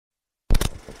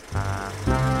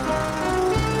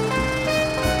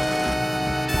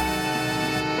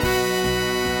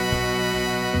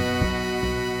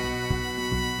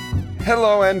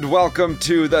Hello and welcome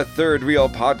to the Third Reel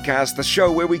Podcast, the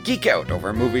show where we geek out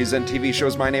over movies and TV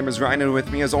shows. My name is Ryan, and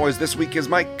with me as always this week is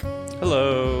Mike.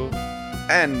 Hello.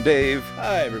 And Dave.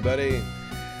 Hi, everybody.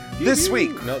 This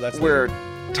week, we're later.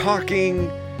 talking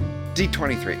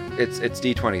D23. It's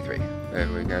D23.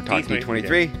 We're going to talk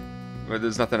D23. Well,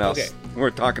 there's nothing else we're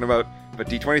talking about but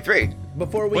D23.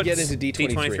 Before we get What's into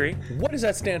D23, D23? what does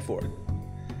that stand for?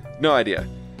 No idea.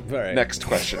 All right. Next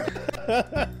question.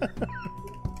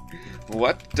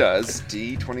 What does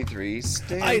D23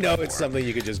 stand for? I know it's something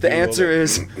you could just The Google answer it.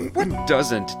 is, what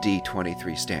doesn't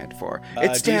D23 stand for? It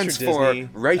D stands for for Disney,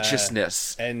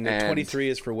 righteousness. and 23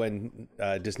 is for when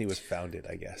Disney was founded,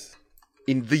 I guess.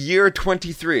 In the year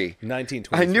 23.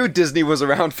 1923. I knew Disney was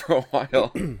around for a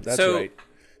while. That's So- right.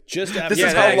 Just after This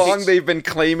is that how long actually- they've been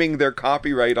claiming their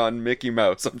copyright on Mickey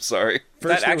Mouse. I'm sorry.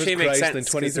 First That it was actually makes Christ, sense, then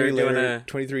 'cause 23 they're doing later, a-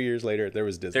 23 years later, there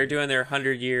was Disney. They're doing their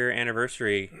 100-year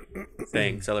anniversary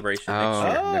thing, celebration Oh. next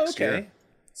year. Oh, next okay. year.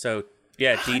 So,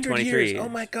 yeah, 100 D23. years. Oh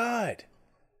my God.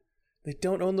 They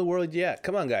don't own the world yet.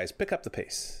 Come on, guys. Pick up the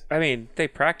pace. I mean, they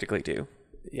practically do.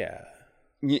 Yeah.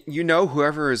 You know,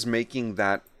 whoever is making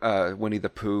that Winnie the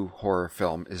Pooh horror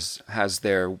film has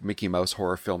their Mickey Mouse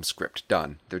horror film script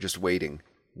done. They're just waiting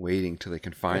till they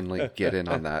can finally get in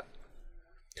on that.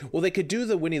 Well, they could do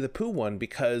the Winnie the Pooh one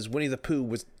because Winnie the Pooh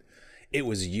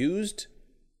was used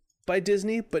by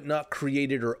Disney, but not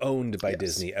created or owned by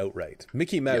Disney outright.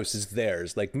 Mickey Mouse is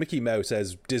theirs. Like Mickey Mouse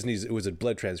as Disney's, it was a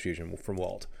blood transfusion from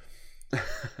Walt.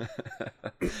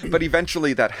 But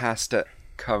eventually that has to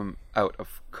come out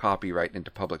of copyright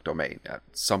into public domain at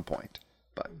some point.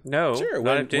 But No. Sure,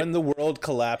 not when the world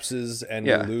collapses and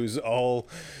Yeah. we lose all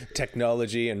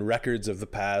technology and records of the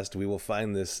past, we will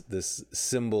find this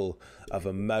symbol of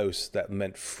a mouse that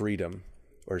meant freedom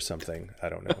or something. I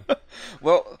don't know.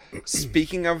 well,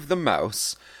 speaking of the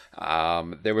mouse,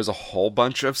 there was a whole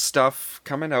bunch of stuff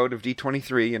coming out of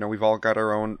D23. You know, we've all got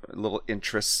our own little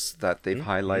interests that they've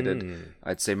highlighted.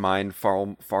 I'd say mine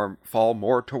fall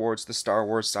more towards the Star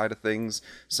Wars side of things,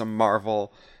 some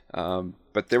Marvel.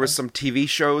 But there was some TV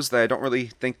shows that I don't really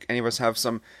think any of us have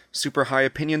some super high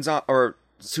opinions on or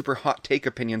super hot take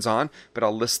opinions on, but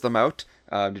I'll list them out.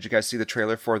 Did you guys see the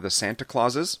trailer for the Santa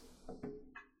Clauses?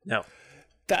 No.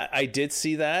 That I did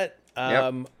see that.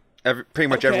 Pretty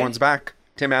much okay. everyone's back.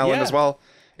 Tim Allen Yeah. as well.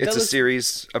 It's That a looks-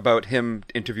 series about him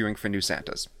interviewing for new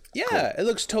Santas. Yeah, It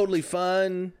looks totally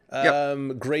fun.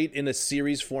 Yep. Great in a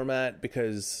series format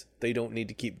because they don't need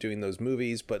to keep doing those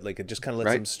movies, but like it just kind of lets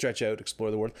Right. them stretch out,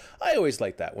 explore the world. I always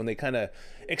like that when they kind of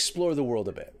explore the world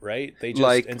a bit, right? They just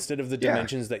Like- instead of the yeah.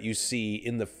 dimensions that you see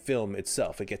in the film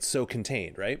itself, it gets so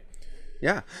contained, right?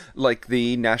 Yeah, like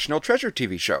the National Treasure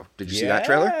TV show. Did you see that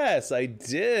trailer? Yes, I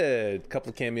did. A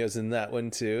couple cameos in that one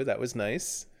too. That was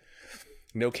nice.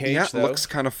 No Cage Yeah, though. looks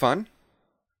kind of fun.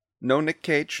 No Nick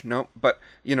Cage, no. But,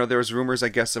 you know, there's rumors, I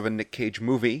guess, of a Nick Cage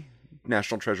movie,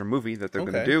 National Treasure movie that they're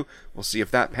going to Okay. do. We'll see if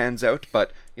that pans out.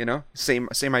 But, you know, same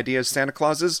idea as Santa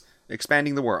Clauses,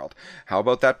 expanding the world. How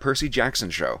about that Percy Jackson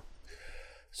show?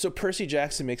 So Percy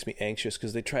Jackson makes me anxious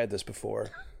because they tried this before.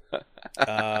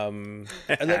 And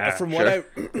then from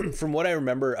what I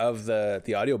remember of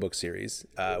the audiobook series,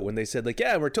 when they said like,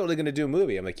 yeah, we're totally going to do a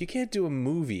movie. I'm like, you can't do a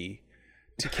movie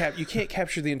you can't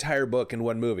capture the entire book in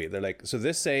one movie. They're like, so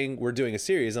this saying we're doing a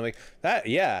series. I'm like, that's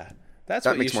That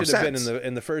what you makes more should have been sense.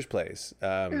 in the first place.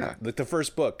 Yeah. Like the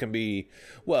first book can be,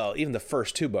 well, even the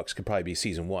first two books could probably be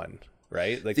season one,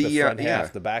 right? Like The, the front yeah.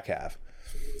 half, the back half.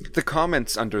 The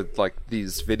comments under, like,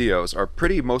 these videos are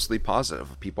pretty mostly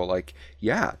positive. People like,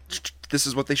 yeah, this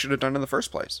is what they should have done in the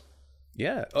first place.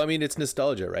 Yeah. I mean, it's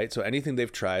nostalgia, right? So anything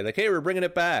they've tried, like, hey, we're bringing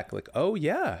it back. Like, oh,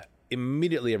 yeah.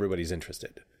 Immediately everybody's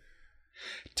interested.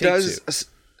 Take two.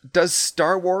 Does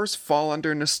Star Wars fall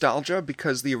under nostalgia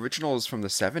because the original is from the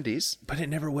 70s? But it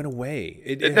never went away.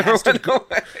 It Never has to went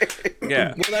away.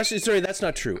 Yeah. Well, actually, sorry, that's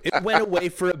not true. It went away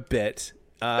for a bit.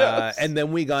 Yes. And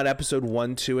then we got episode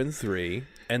 1, 2, and 3.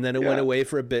 And then it went away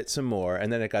for a bit some more.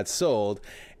 And then it got sold.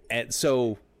 And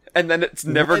so And then it's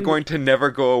never going to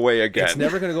go away again. it's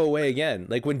never going to go away again.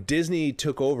 Like when Disney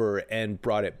took over and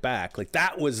brought it back, like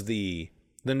that was the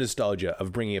nostalgia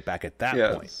of bringing it back at that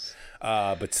Yes. point.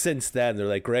 But since then, they're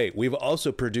like, great, we've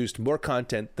also produced more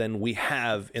content than we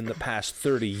have in the past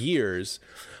 30 years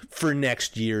for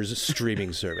next year's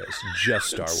streaming service,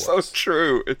 just Star Wars. So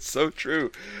true. It's so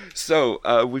true.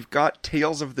 So we've got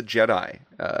Tales of the Jedi.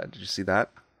 Did you see that?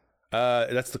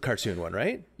 That's the cartoon one,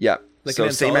 right? Yeah. Like so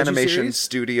an same anthology animation series?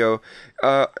 studio,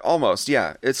 almost,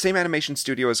 yeah. It's same animation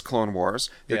studio as Clone Wars.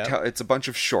 Yeah. It's a bunch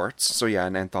of shorts, so yeah,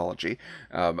 an anthology.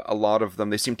 A lot of them,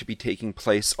 they seem to be taking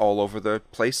place all over the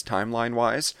place,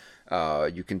 timeline-wise.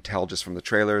 You can tell just from the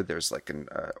trailer, there's like an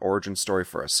origin story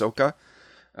for Ahsoka,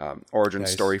 origin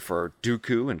Nice. story for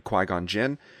Dooku and Qui-Gon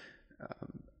Jinn,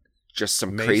 just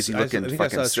some Mace- crazy-looking I think I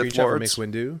fucking saw a Sith screenshot for lords. Mace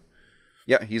Windu.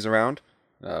 Yeah, he's around.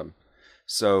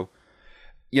 So,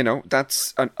 you know,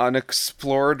 that's an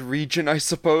unexplored region, I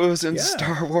suppose, in Yeah.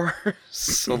 Star Wars.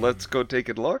 So let's go take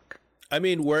a look. I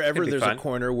mean, wherever Could be there's fun. a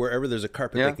corner, wherever there's a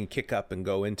carpet Yeah. they can kick up and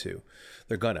go into,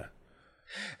 they're gonna.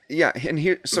 Yeah, and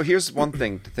here's one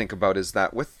thing to think about is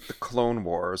that with the Clone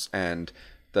Wars and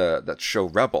that show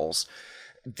Rebels,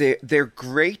 they're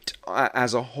great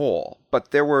as a whole,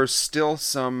 but there were still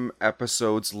some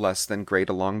episodes less than great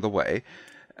along the way,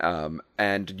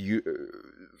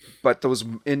 but those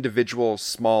individual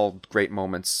small great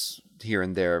moments here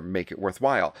and there make it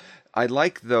worthwhile. I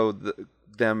like though the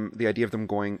idea of them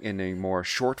going in a more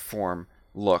short form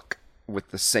look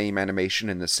with the same animation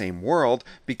in the same world,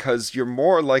 because you're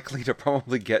more likely to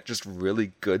probably get just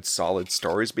really good solid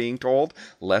stories being told,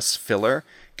 less filler,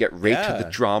 get right to the Yeah.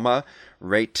 drama,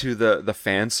 right to the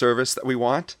fan service that we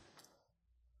want.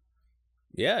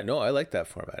 Yeah, no, I like that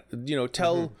format. You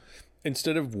know,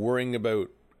 instead of worrying about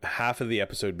half of the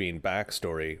episode being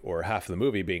backstory or half of the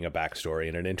movie being a backstory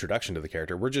and an introduction to the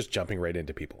character, we're just jumping right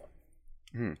into people.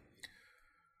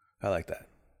 I like that.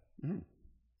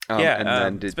 And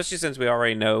then especially since we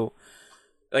already know,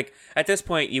 like at this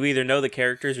point, you either know the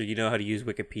characters or you know how to use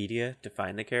Wikipedia to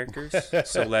find the characters.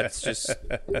 So let's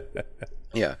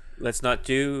not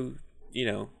do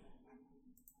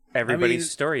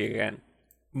everybody's story again.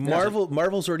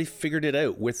 Marvel's already figured it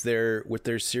out with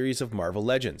their series of Marvel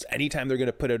Legends. Anytime they're going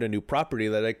to put out a new property,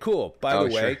 they're like, cool, by the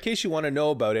way, sure. in case you want to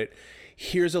know about it,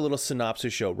 here's a little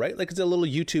synopsis show, right? Like it's a little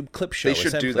YouTube clip show. They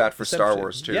should do that for Star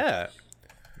Wars, too. Yeah.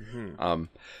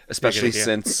 especially idea.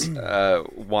 since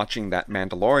watching that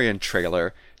Mandalorian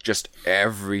trailer, just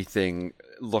everything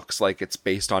looks like it's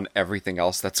based on everything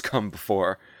else that's come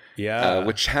before. Yeah.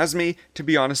 Which has me, to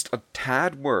be honest, a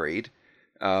tad worried.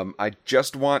 I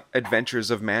just want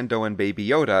Adventures of Mando and Baby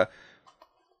Yoda.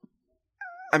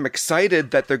 I'm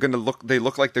excited that they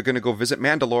look like they're gonna go visit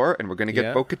Mandalore, and we're gonna get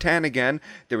Yeah. Bo-Katan again.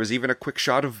 There was even a quick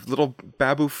shot of little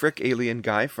Babu Frick alien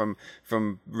guy from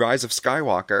Rise of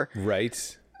Skywalker.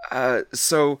 Right.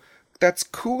 So that's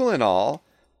cool and all,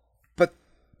 but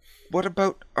what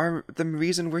about the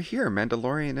reason we're here,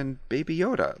 Mandalorian and Baby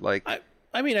Yoda? Like,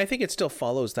 I mean, I think it still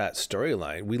follows that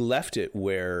storyline. We left it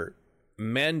where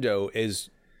Mando is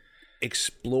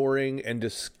exploring and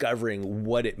discovering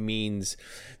what it means.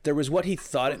 There was what he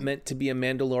thought it meant to be a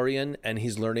Mandalorian, and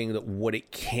he's learning what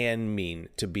it can mean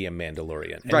to be a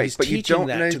Mandalorian. And right, he's but you teaching don't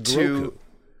that need to Grogu.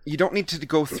 you don't need to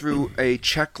go through a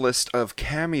checklist of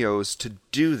cameos to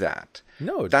do that.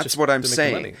 No, it's that's just what I'm to make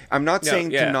saying. money. I'm not saying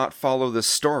yeah. to not follow the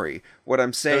story. What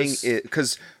I'm saying is,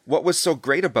 because what was so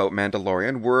great about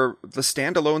Mandalorian were the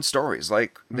standalone stories.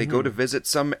 Like they go to visit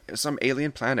some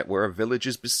alien planet where a village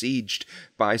is besieged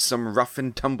by some rough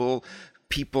and tumble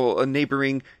people,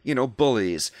 neighboring,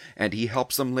 bullies, and he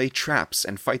helps them lay traps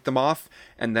and fight them off,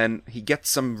 and then he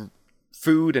gets some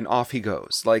food and off he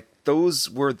goes. Like those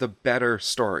were the better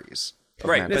stories. of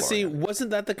Right, but Now, see, Mandalorian.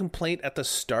 wasn't that the complaint at the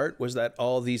start? Was that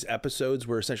all these episodes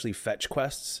were essentially fetch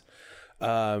quests?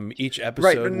 Each episode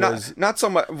Right, but was... not so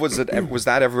much. Was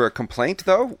that ever a complaint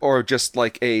though, or just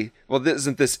like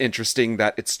isn't this interesting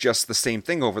that it's just the same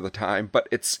thing over the time, but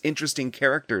it's interesting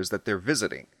characters that they're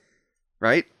visiting,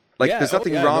 right? Like, Yeah, there's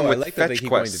nothing yeah, wrong no, with I like that they fetch keep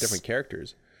going to quests. different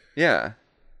characters. Yeah,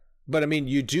 But I mean,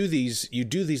 you do these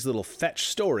little fetch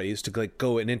stories to like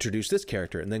go and introduce this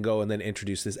character, and then go and then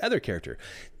introduce this other character.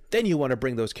 Then you want to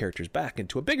bring those characters back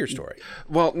into a bigger story.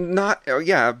 well,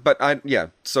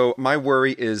 So my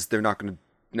worry is they're not going to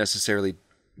necessarily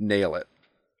nail it.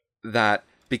 That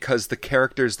because the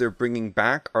characters they're bringing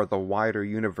back are the wider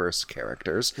universe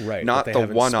characters, Right, not that they the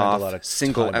haven't spent a lot one-off of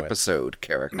single time with. episode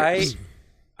characters.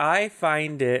 I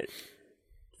find it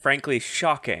frankly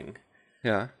shocking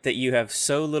Yeah. that you have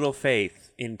so little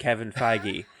faith in Kevin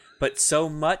Feige, but so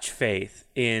much faith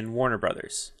in Warner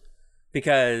Brothers,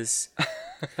 because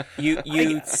you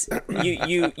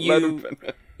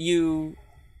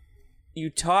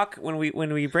talk when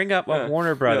we bring up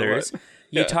Warner Brothers.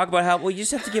 You talk about how you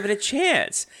just have to give it a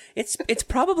chance. It's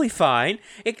probably fine.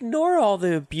 Ignore all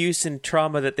the abuse and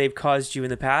trauma that they've caused you in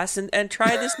the past, and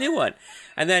try this new one.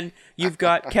 And then you've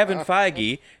got Kevin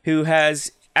Feige, who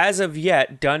has, as of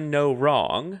yet, done no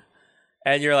wrong,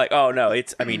 And you're like, oh no,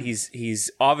 he's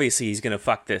obviously he's gonna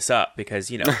fuck this up because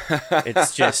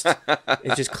it's just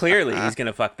clearly he's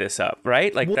gonna fuck this up,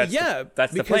 right? Like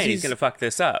that's the plan. He's gonna fuck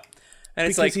this up, and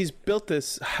it's like he's built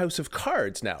this house of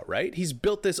cards now, right? He's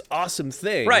built this awesome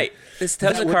thing, right? This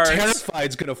house of cards, terrified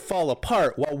is gonna fall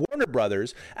apart. While Warner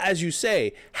Brothers, as you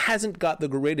say, hasn't got the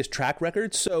greatest track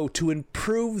record, so to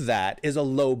improve that is a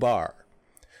low bar.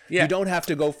 Yeah. You don't have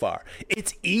to go far.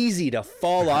 It's easy to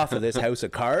fall off of this house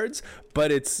of cards, but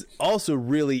it's also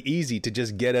really easy to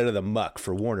just get out of the muck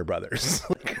for Warner Brothers.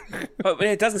 But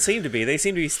it doesn't seem to be. They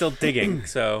seem to be still digging.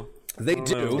 So they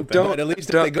do. But at least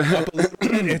if they go up a little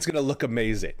bit, it's going to look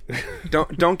amazing.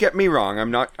 Don't get me wrong.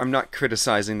 I'm not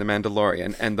criticizing the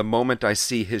Mandalorian. And the moment I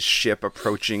see his ship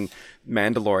approaching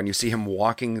Mandalore, and you see him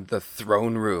walking the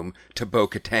throne room to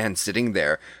Bo-Katan sitting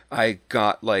there, I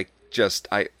got like.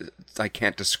 I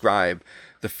can't describe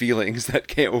the feelings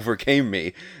that overcame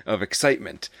me of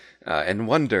excitement and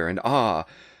wonder and awe.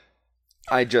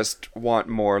 I just want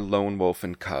more Lone Wolf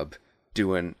and Cub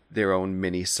doing their own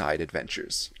mini side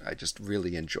adventures. I just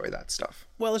really enjoy that stuff.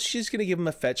 Well, she's going to give him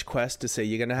a fetch quest to say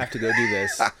you're going to have to go do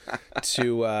this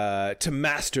to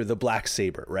master the black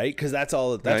saber, right? Because that's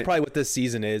right. Probably what this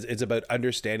season is. It's about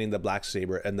understanding the black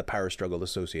saber and the power struggle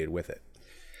associated with it.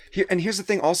 Here's the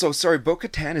thing also, sorry,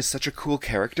 Bo-Katan is such a cool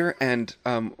character, and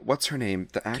what's her name?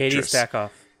 The actress. Katie Sackhoff.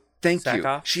 Thank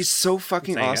you. She's so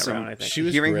fucking awesome. Around, she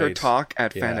was Hearing great. her talk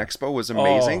at Fan Expo was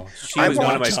amazing. She was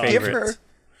one of my favorites.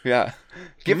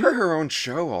 Give her her own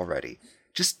show already.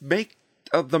 Just make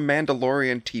the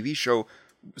Mandalorian TV show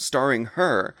starring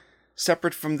her,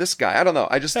 separate from this guy. I don't know.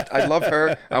 I love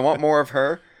her. I want more of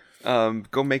her.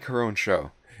 Go make her own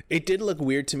show. It did look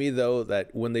weird to me, though,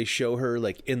 that when they show her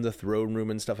like in the throne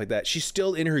room and stuff like that, she's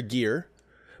still in her gear,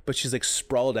 but she's like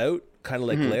sprawled out, kind of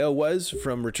like Leia was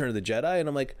from Return of the Jedi. And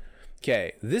I'm like,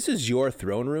 okay, this is your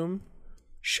throne room.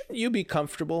 Shouldn't you be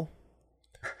comfortable?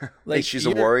 Like, hey, she's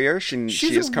a warrior.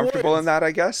 She is comfortable in that,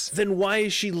 I guess. Then why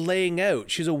is she laying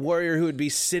out? She's a warrior who would be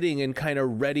sitting and kind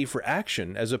of ready for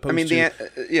action, as opposed to...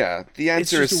 the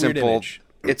answer is simple.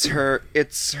 It's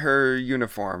her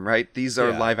uniform, right? These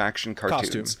are live action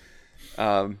cartoons.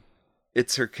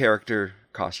 It's her character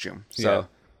costume. So,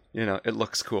 it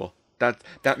looks cool.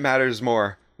 That matters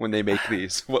more when they make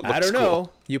these. What looks I don't know.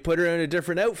 Cool. You put her in a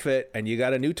different outfit and you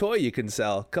got a new toy you can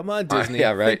sell. Come on, Disney.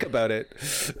 Think about it.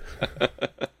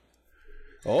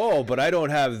 Oh, but I don't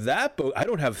have that. I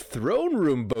don't have throne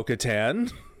room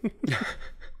Bo-Katan.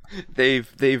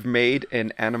 They've made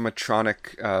an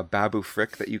animatronic Babu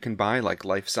Frick that you can buy, like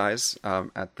life size,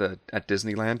 at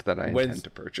Disneyland that I intend to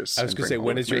purchase. I was going to say,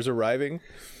 when is yours arriving?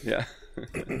 Yeah,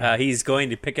 he's going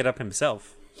to pick it up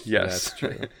himself. Yes, that's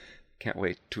true. Can't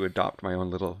wait to adopt my own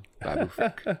little Babu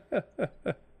Frick.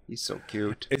 He's so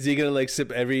cute. Is he gonna like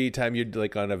sip every time you're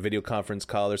like on a video conference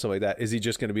call or something like that? Is he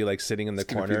just gonna be like sitting in the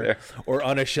corner or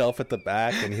on a shelf at the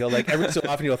back, and he'll like every so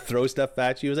often he'll throw stuff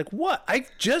at you? He's like, "What? I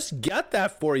just got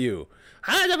that for you."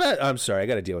 I'm sorry, I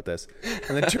got to deal with this,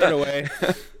 and then turn away.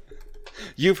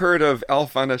 You've heard of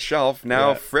Elf on a Shelf,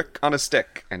 now Frick on a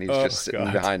stick, and he's just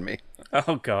sitting behind me.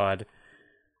 Oh God.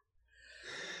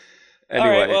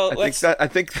 Anyway, right, well, I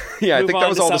think that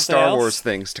was all the Star Wars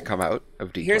things to come out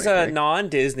of D23. Here's a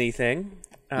non-Disney thing,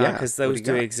 because those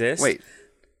do exist. Wait,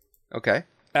 okay.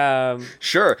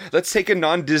 Sure, let's take a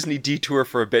non-Disney detour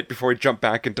for a bit before we jump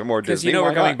back into more Disney. Because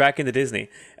we're going back into Disney.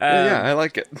 Yeah, I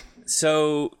like it.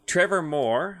 So Trevor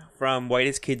Moore from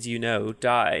Whitest Kids You Know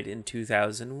died in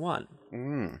 2001.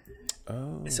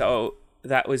 Oh. So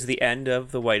that was the end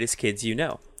of the Whitest Kids You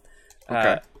Know.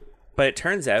 Okay. But it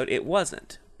turns out it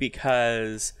wasn't,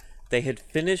 because they had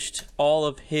finished all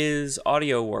of his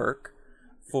audio work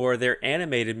for their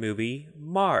animated movie,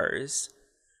 Mars,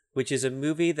 which is a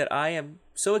movie that I am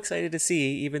so excited to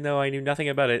see, even though I knew nothing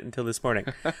about it until this morning.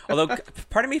 Although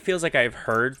part of me feels like I've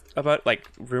heard about like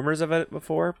rumors of it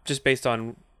before, just based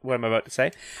on what I'm about to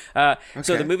say.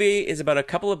 So the movie is about a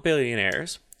couple of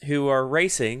billionaires who are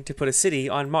racing to put a city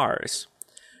on Mars.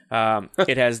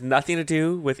 It has nothing to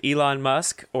do with Elon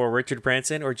Musk or Richard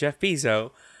Branson or Jeff Bezos,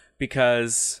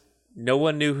 because no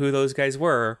one knew who those guys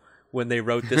were when they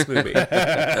wrote this movie. But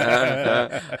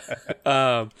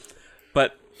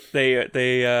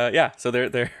so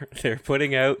they're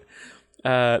putting out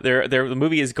the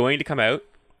movie is going to come out.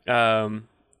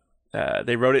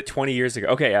 They wrote it 20 years ago.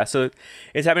 Okay, yeah, so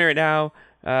it's happening right now.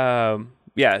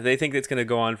 They think it's going to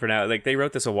go on for now. Like, they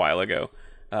wrote this a while ago.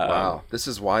 Wow, this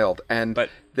is wild. But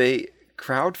they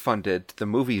crowdfunded the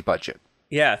movie budget.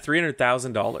 Yeah,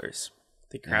 $300,000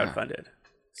 they crowdfunded.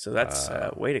 So that's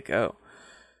way to go.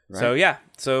 Right.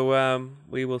 So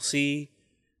we will see.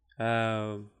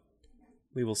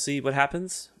 We will see what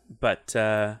happens but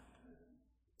I'm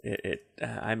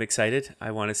excited.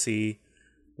 I want to see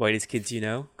Whitest Kids You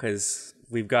Know, because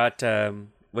we've got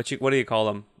what do you call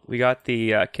them? We got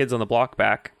the Kids on the Block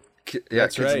back.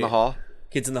 Kids in the Hall.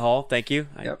 Kids in the Hall. Thank you.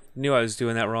 Yep. I knew I was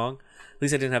doing that wrong. At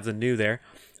least I didn't have the new there.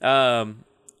 And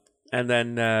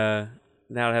then now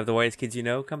to have the Whitest Kids You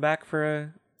Know come back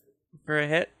for a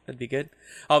hit, that'd be good.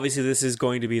 Obviously, this is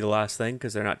going to be the last thing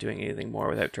because they're not doing anything more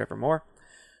without Trevor Moore.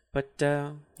 But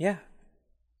yeah,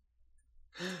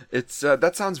 It's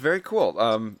that sounds very cool.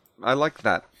 I like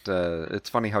that. It's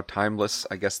funny how timeless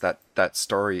I guess that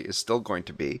story is still going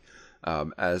to be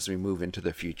as we move into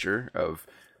the future of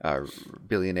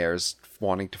billionaires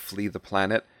wanting to flee the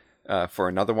planet for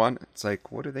another one. It's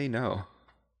like, what do they know?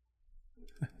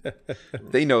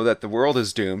 They know that the world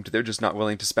is doomed. They're just not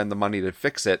willing to spend the money to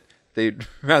fix it. They'd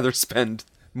rather spend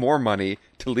more money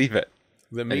to leave it.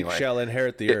 The meek shall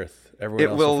inherit the earth. Everyone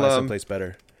else will find someplace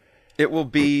better. It will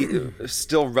be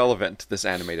still relevant, this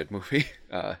animated movie.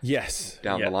 Yes.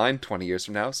 Down the line, 20 years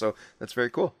from now. So that's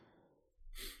very cool.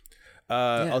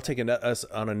 I'll take us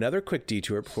on another quick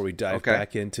detour before we dive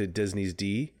back into Disney's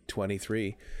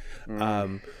D23.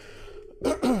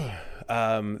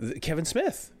 Kevin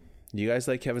Smith. You guys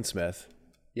like Kevin Smith?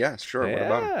 Yeah, sure. What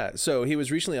about him? So he was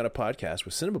recently on a podcast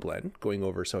with Cinema Blend, going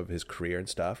over some of his career and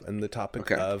stuff, and the topic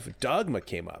of Dogma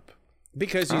came up.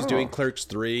 Because he's doing Clerks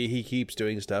 3, he keeps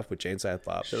doing stuff with Jane Silent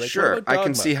Bob. Like, sure, I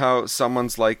can see how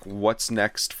someone's like, what's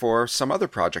next for some other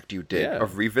project you did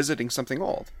of revisiting something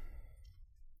old?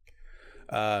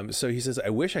 So he says,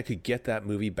 I wish I could get that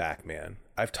movie back, man.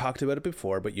 I've talked about it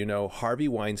before, but Harvey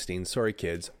Weinstein, sorry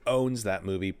kids, owns that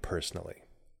movie personally.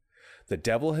 The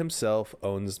devil himself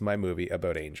owns my movie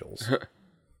about angels.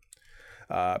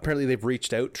 Apparently they've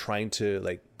reached out trying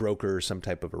to broker some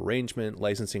type of arrangement,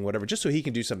 licensing, whatever, just so he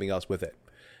can do something else with it.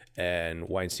 And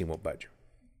Weinstein won't budge.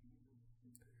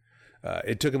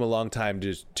 It took him a long time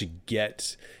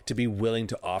to be willing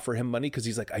to offer him money, because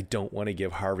he's like, I don't want to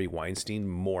give Harvey Weinstein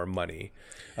more money.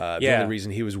 The only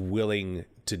reason he was willing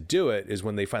to do it is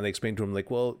when they finally explained to him,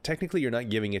 like, well, technically you're not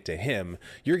giving it to him.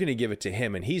 You're going to give it to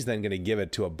him, and he's then going to give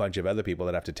it to a bunch of other people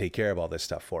that have to take care of all this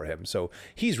stuff for him. So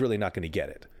he's really not going to get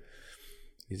it.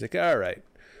 He's like, all right.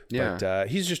 Yeah. But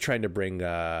he's just trying to bring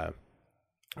all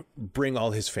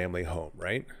his family home,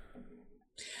 right?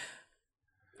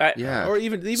 Or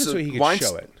even so he could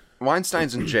show it.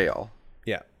 Weinstein's in jail.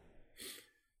 Yeah.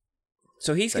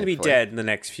 So he's going to be dead in the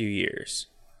next few years,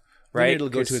 right? Then it'll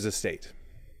go to his estate.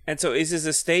 And so is his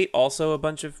estate also a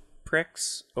bunch of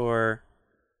pricks, or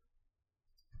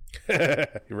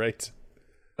right?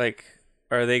 Like,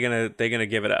 are they gonna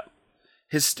give it up?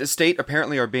 His estate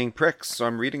apparently are being pricks. So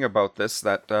I'm reading about this,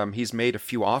 that he's made a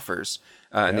few offers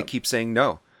and they keep saying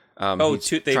no.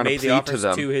 They made the offers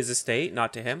to his estate,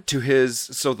 not to him?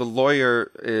 So the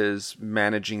lawyer is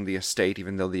managing the estate,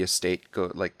 even though the estate,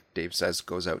 like Dave says,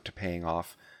 goes out to paying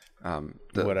off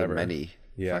the many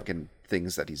fucking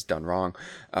things that he's done wrong.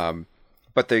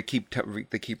 But they keep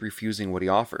refusing what he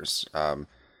offers.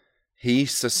 He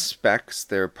suspects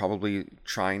they're probably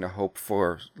trying to hope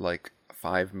for like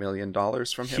 $5 million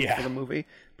from him for the movie.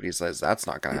 But he says that's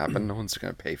not going to happen. No one's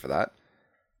going to pay for that.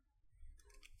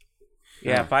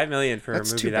 Yeah, $5 million for a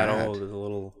movie that old is a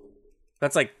little.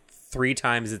 That's like 3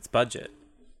 times its budget.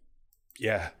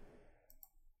 Yeah,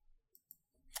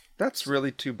 that's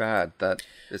really too bad that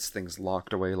this thing's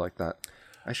locked away like that.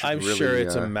 I'm sure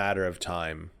it's a matter of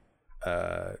time.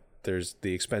 There's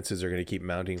the expenses are going to keep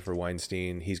mounting for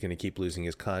Weinstein. He's going to keep losing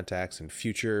his contacts in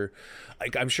future.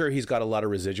 I'm sure he's got a lot of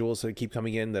residuals that keep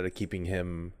coming in that are keeping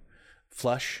him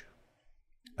flush,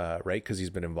 right? Because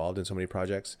he's been involved in so many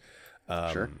projects.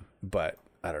 Sure. But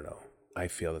I don't know. I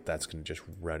feel that that's going to just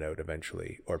run out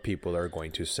eventually, or people are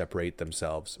going to separate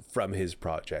themselves from his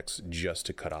projects just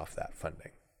to cut off that funding.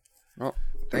 Well,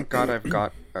 thank God I've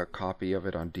got a copy of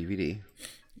it on DVD.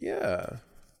 Yeah.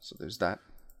 So there's that.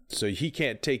 So he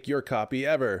can't take your copy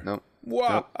ever. Nope.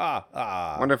 Wah,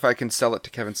 nope. Wonder if I can sell it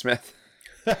to Kevin Smith.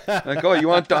 Like, oh, you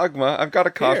want Dogma? I've got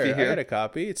a copy here. I got a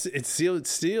copy. It's sealed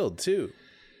too.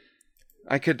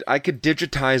 I could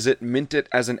digitize it, mint it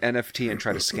as an NFT, and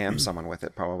try to scam someone with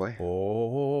it, probably.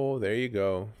 Oh, there you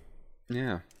go.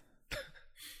 Yeah.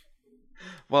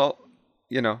 Well,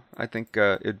 I think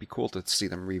it'd be cool to see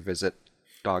them revisit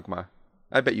Dogma.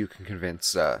 I bet you can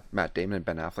convince Matt Damon and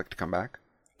Ben Affleck to come back.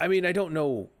 I mean, I don't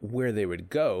know where they would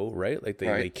go, right? Like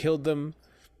they killed them.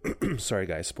 Sorry,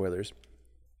 guys, spoilers.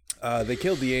 They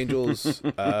killed the angels.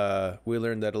 We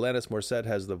learned that Alanis Morissette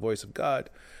has the voice of God.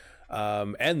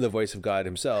 And the voice of God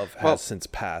himself has since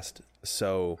passed.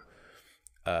 So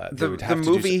they would have to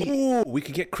movie. We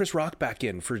could get Chris Rock back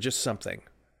in for just something.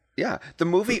 Yeah, the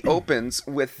movie opens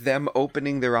with them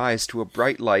opening their eyes to a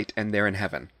bright light, and they're in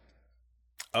heaven.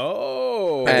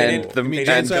 Oh, And they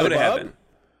didn't go to heaven.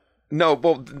 No,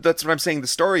 well, that's what I'm saying. The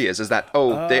story is that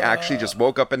they actually just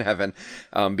woke up in heaven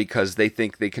because they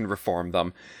think they can reform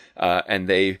them, and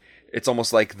it's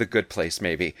almost like The Good Place.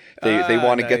 Maybe they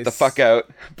want to get the fuck out,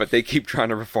 but they keep trying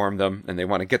to reform them, and they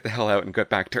want to get the hell out and get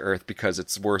back to Earth because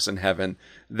it's worse in heaven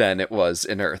than it was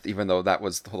in Earth. Even though that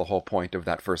was the whole point of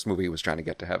that first movie, was trying to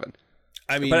get to heaven.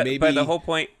 I mean, but, maybe but the whole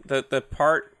point, the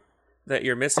part that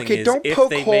you're missing Okay, is don't if poke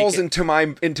they holes make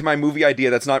it, into my movie idea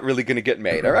that's not really going to get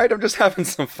made. All right, I'm just having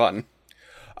some fun.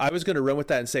 I was going to run with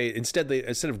that and say instead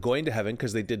of going to heaven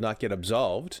because they did not get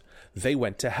absolved, they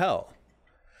went to hell.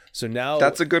 So now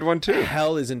That's a good one too.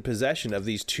 Hell is in possession of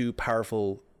these two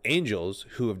powerful angels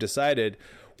who have decided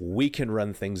we can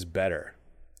run things better,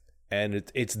 and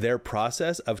it's their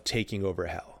process of taking over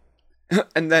hell.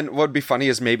 And then what would be funny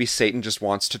is maybe Satan just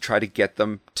wants to try to get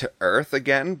them to Earth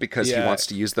again because he wants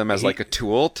to use them as like a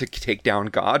tool to take down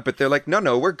God. But they're like,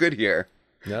 no, we're good here.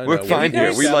 We're fine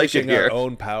here. We like it here. Our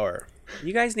own power.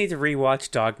 you guys need to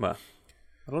rewatch Dogma.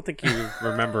 I don't think you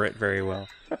remember it very well.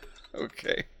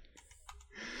 Okay.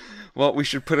 Well, we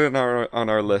should put it on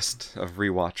our list of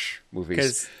rewatch movies.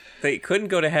 Because they couldn't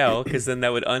go to hell, because then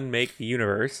that would unmake the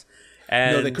universe.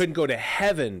 And No, they couldn't go to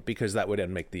heaven because that would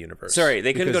unmake the universe. Sorry,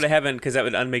 they couldn't go to heaven because that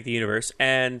would unmake the universe.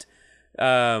 And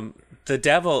the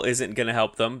devil isn't going to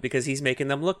help them because he's making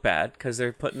them look bad because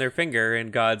they're putting their finger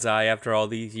in God's eye after all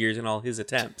these years and all his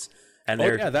attempts. And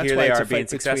that's here why they it's are a being fight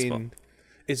successful.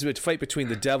 It's a fight between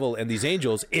the devil and these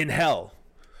angels in hell.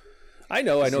 I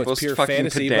know, the it's most pure fucking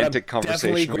fantasy, but I'm pedantic definitely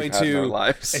conversation we've going had in our to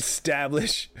lives.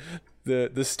 establish the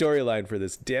storyline for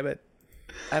this. Damn it!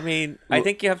 I mean, I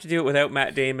think you have to do it without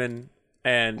Matt Damon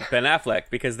and Ben Affleck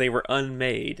because they were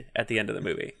unmade at the end of the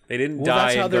movie. They didn't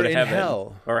die that's how and go they're to in heaven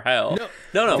hell. or hell.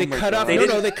 No, they Oh cut off. They No,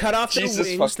 didn't- they cut off their Jesus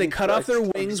wings. They fucking cut off their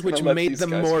Christ. I'm wings, just which gonna let made these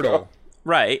them guys mortal. go.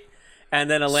 Right. And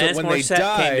then Alanis when they Morissette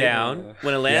died- came down.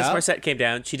 When Alanis Yeah. Morissette came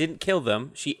down, she didn't kill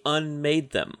them. She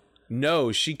unmade them.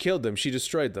 No, she killed them. She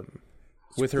destroyed them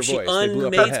with her She voice. They blew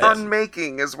up unmade her That's head.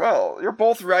 unmaking as well. You're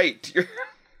both right.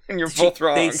 And you're both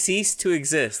wrong. They cease to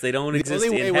exist. They don't The exist only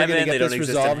way in we're heaven. going to They get don't this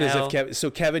exist in resolved is hell. if Kevin. So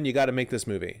Kevin, you got to make this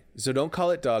movie. So don't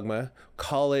call it Dogma.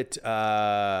 Call it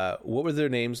what were their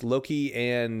names? Loki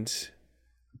and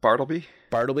Bartleby?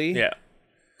 Bartleby. Yeah.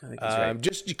 I think that's right.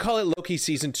 Just you call it Loki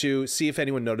season 2. See if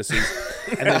anyone notices,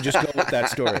 and then just go with that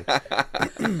story.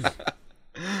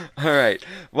 All right.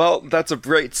 Well, that's a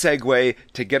great segue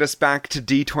to get us back to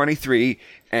D23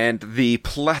 and the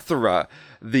plethora,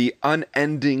 the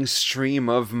unending stream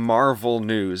of Marvel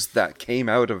news that came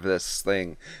out of this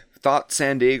thing. Thought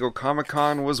San Diego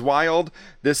Comic-Con was wild?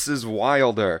 This is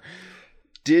wilder.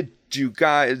 Did you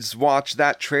guys watch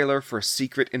that trailer for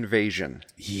Secret Invasion?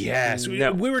 Yes,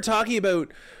 No. we were talking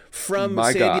about from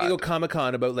My San God. Diego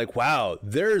Comic-Con about like, wow,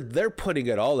 they're putting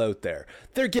it all out there.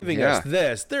 They're giving Yeah. us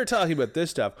this. They're talking about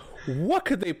this stuff. What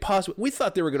could they possibly? We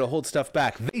thought they were going to hold stuff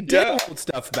back. They did Yeah. hold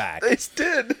stuff back. They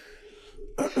did.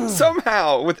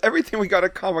 Somehow, with everything we got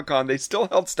at Comic-Con, they still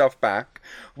held stuff back.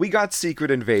 We got Secret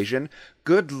Invasion.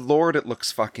 Good lord, it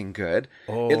looks fucking good.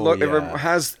 yeah.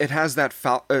 It has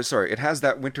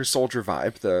that Winter Soldier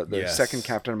vibe, the Yes. second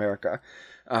Captain America.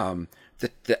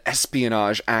 The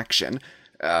espionage action.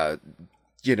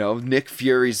 Nick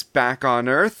Fury's back on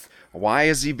Earth. Why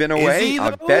has he been away? he,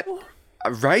 I though? bet.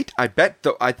 Right? I bet,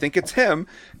 though, I think it's him,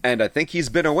 and I think he's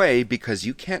been away because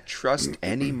you can't trust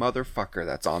any motherfucker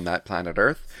that's on that planet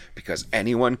Earth because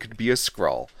anyone could be a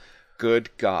Skrull. Good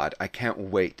God, I can't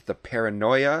wait. The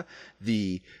paranoia,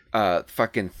 the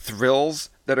fucking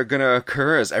thrills that are gonna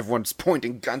occur as everyone's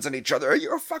pointing guns at each other. Are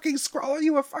you a fucking Skrull? Are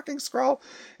you a fucking Skrull?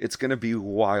 It's gonna be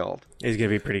wild. It's going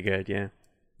to be pretty good, yeah.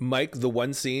 Mike, the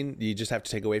one scene you just have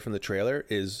to take away from the trailer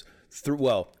is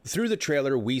through the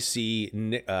trailer we see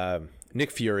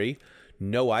Nick Fury,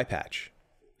 no eye patch.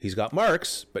 He's got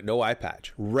marks, but no eye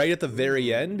patch. Right at the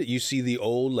very end, you see the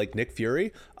old like Nick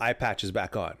Fury eye patch is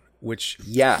back on. Which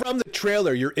from the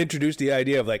trailer, you're introduced to the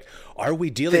idea of like, are we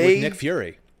dealing with Nick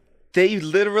Fury? They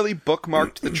literally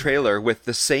bookmarked the trailer with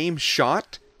the same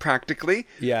shot, practically.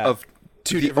 Yeah. Of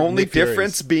Two the different only Nick Furies.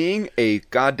 difference being a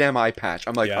goddamn eye patch.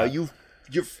 I'm like, Yeah. are you?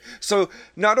 So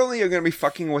not only are you going to be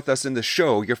fucking with us in the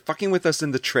show, you're fucking with us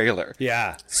in the trailer.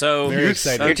 Yeah. So Very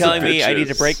exciting. you're telling me I need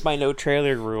to bitches. break my no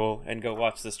trailer rule and go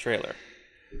watch this trailer.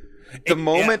 The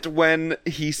moment when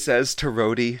he says to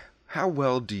Rhodey, "How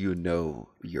well do you know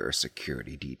you're a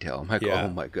security detail?" I'm like, Yeah. oh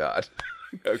my god,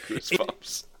 I got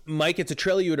goosebumps. Mike, it's a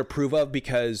trailer you would approve of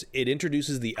because it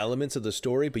introduces the elements of the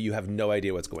story, but you have no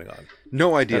idea what's going on.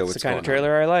 No idea That's what's the kind going of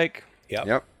trailer I like. Yep. on.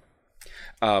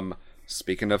 Yep.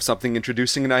 speaking of something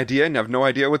introducing an idea and have no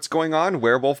idea what's going on,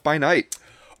 Werewolf by Night.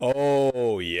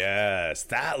 Oh, yes.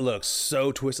 That looks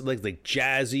so twisted, like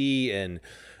jazzy, and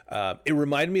it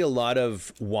reminded me a lot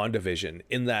of WandaVision,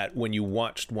 in that when you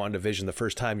watched WandaVision the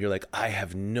first time, you're like, I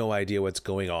have no idea what's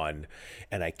going on,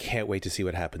 and I can't wait to see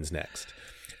what happens next.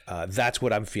 That's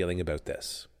what I'm feeling about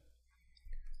this.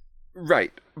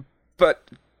 Right. But,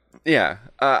 yeah,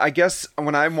 I guess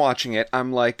when I'm watching it,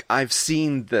 I'm like, I've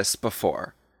seen this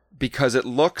before, because it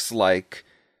looks like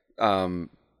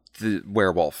the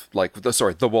werewolf, like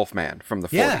the Wolfman from the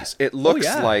 40s. It looks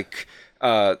like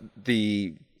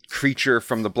the creature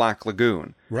from the Black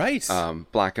Lagoon, right?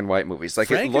 Black and white movies. Like,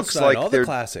 it looks like all the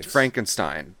classics.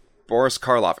 Frankenstein, Boris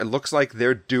Karloff. It looks like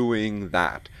they're doing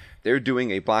that. They're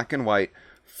doing a black and white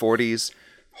 40s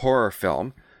horror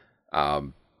film,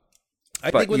 but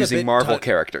using Marvel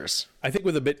characters. I think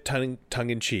with a bit tongue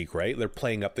in cheek, right? They're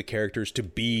playing up the characters to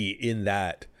be in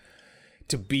that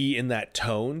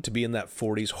tone, to be in that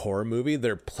 40s horror movie.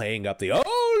 They're playing up the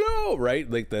right,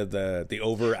 like the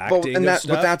overacting. But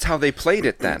that's how they played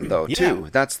it then, though. Too.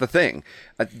 That's the thing.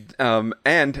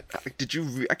 And did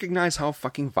you recognize how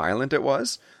fucking violent it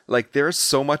was? Like, there's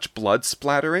so much blood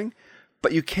splattering,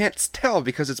 but you can't tell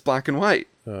because it's black and white.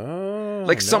 Oh,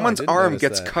 like, someone's arm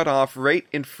gets cut off right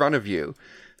in front of you.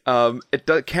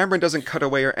 Cameron doesn't cut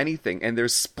away or anything, and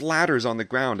there's splatters on the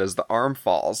ground as the arm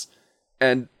falls,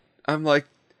 and I'm like,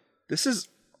 this is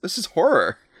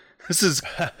horror. This is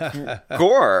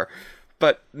gore.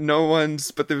 But there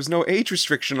was no age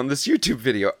restriction on this YouTube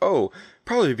video. Oh,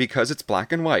 probably because it's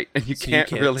black and white and you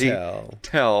can't really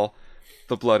tell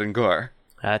the blood and gore.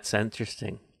 That's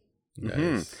interesting. Nice.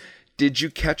 Mm-hmm. Did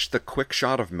you catch the quick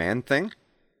shot of Man-Thing?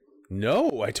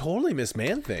 No, I totally missed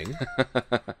Man-Thing.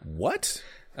 What?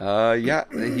 Yeah,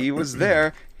 he was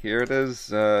there. Here it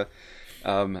is.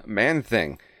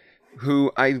 Man-Thing.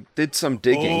 Who I did some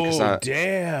digging.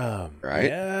 Damn. Right?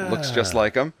 Yeah. Looks just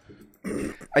like him.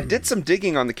 I did some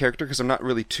digging on the character because I'm not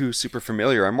really too super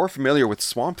familiar. I'm more familiar with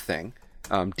Swamp Thing,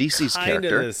 DC's character.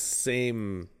 Kind of the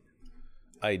same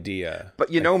idea.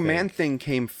 But Man-Thing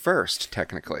came first,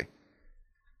 technically.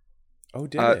 Oh,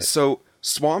 did it? So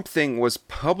Swamp Thing was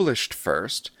published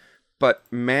first, but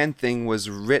Man-Thing was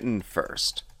written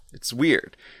first. It's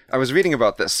weird. I was reading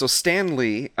about this. So Stan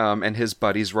Lee and his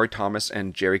buddies, Roy Thomas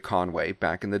and Jerry Conway,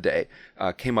 back in the day,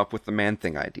 came up with the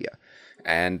Man-Thing idea.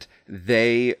 And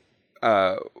they,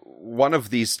 one of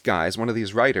these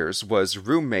writers, was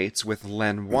roommates with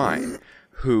Len Wein,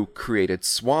 who created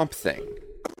Swamp Thing,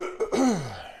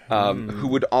 who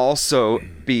would also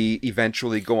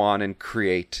eventually go on and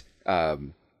create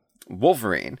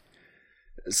Wolverine.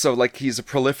 So, like, he's a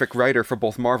prolific writer for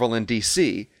both Marvel and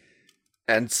DC.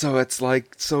 And so it's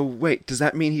like, so wait, does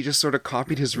that mean he just sort of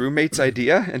copied his roommate's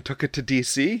idea and took it to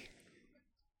DC?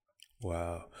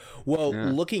 Wow. Well,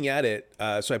 looking at it,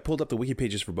 so I pulled up the wiki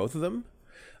pages for both of them.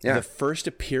 Yeah. The first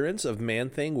appearance of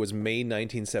Man-Thing was May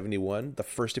 1971. The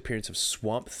first appearance of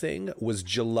Swamp Thing was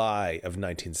July of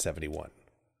 1971.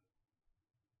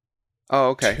 Oh,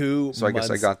 okay. 2 months I guess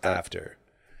I got that. After.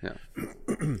 Yeah.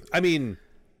 I mean,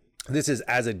 this is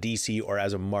as a DC or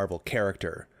as a Marvel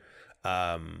character.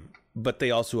 But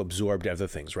they also absorbed other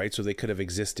things, right? So they could have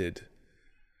existed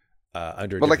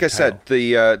under. But like I title.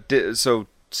 said, so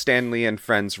Stan Lee and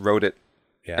friends wrote it,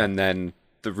 Yeah. and then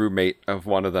the roommate of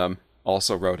one of them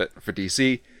also wrote it for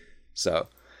DC. So,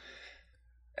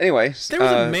 anyway, there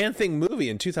was a Man-Thing movie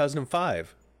in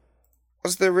 2005.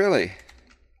 Was there really?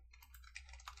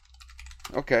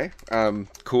 Okay,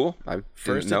 cool. I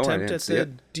First didn't know. attempt I didn't at see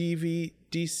the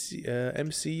it.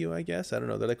 MCU, I guess. I don't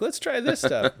know. They're like, let's try this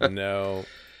stuff. No.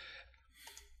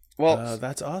 Well,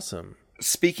 that's awesome.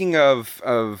 Speaking of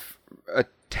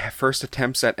first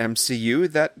attempts at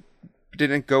MCU that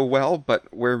didn't go well, but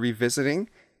we're revisiting.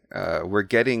 We're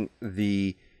getting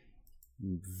a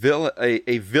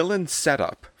villain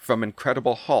setup from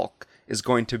Incredible Hulk is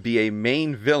going to be a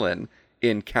main villain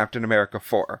in Captain America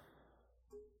 4.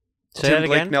 Tim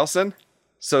Blake Nelson.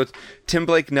 So Tim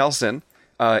Blake Nelson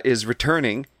is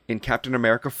returning in Captain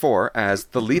America 4 as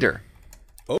the leader.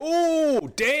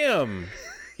 Oh, damn.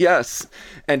 Yes,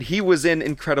 and he was in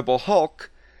Incredible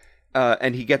Hulk,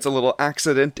 and he gets a little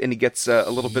accident, and he gets a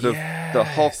little bit of the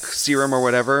Hulk serum or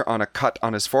whatever on a cut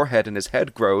on his forehead, and his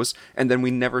head grows, and then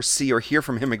we never see or hear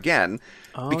from him again,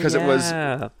 because it was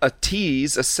a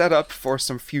tease, a setup for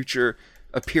some future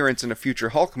appearance in a future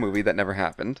Hulk movie that never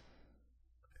happened.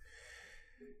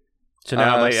 So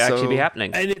now it might actually be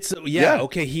happening. And it's,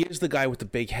 okay, he is the guy with the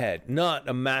big head. Not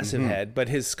a massive head, but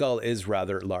his skull is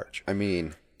rather large. I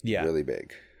mean, really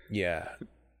big. Yeah.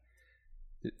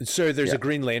 So there's a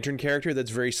Green Lantern character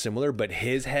that's very similar, but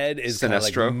his head is kind of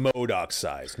like MODOK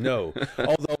size. No,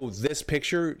 although this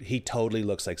picture, he totally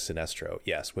looks like Sinestro.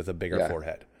 Yes, with a bigger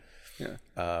forehead. Yeah,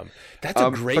 that's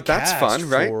a great. But that's fun,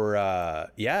 right? For,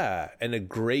 and a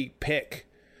great pick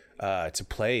to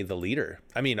play the leader.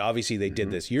 I mean, obviously they did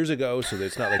this years ago, so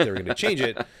it's not like they were going to change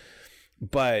it.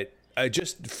 But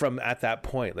just from at that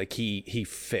point, like he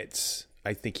fits.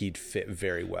 I think he'd fit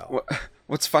very well.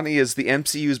 What's funny is the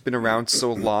MCU's been around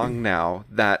so long now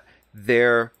that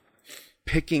they're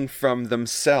picking from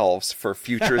themselves for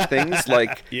future things.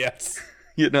 Like, yes,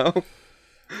 you know,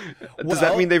 does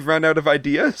that mean they've run out of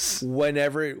ideas?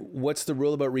 What's the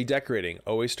rule about redecorating?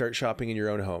 Always start shopping in your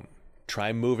own home.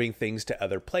 Try moving things to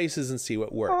other places and see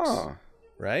what works.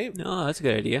 Right? No, that's a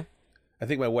good idea. I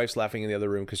think my wife's laughing in the other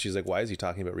room because she's like, why is he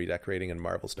talking about redecorating and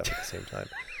Marvel stuff at the same time?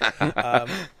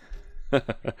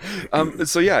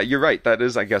 So yeah, you're right. That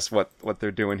is, I guess, what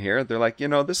they're doing here. They're like,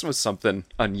 this was something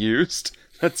unused.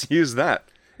 Let's use that.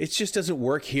 It just doesn't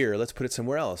work here. Let's put it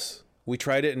somewhere else. We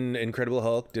tried it in Incredible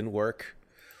Hulk. Didn't work.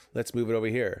 Let's move it over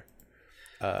here.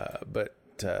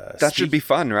 That should be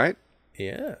fun, right?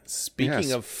 Yeah.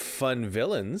 Speaking of fun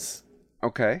villains.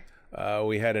 Okay.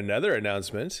 We had another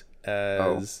announcement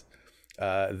as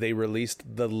they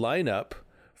released the lineup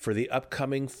for the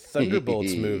upcoming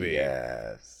Thunderbolts movie.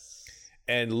 Yes.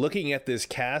 And looking at this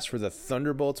cast for the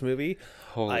Thunderbolts movie,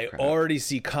 I already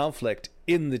see conflict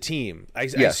in the team. I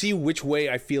see which way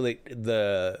I feel like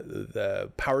the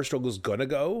power struggle is going to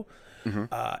go.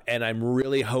 And I'm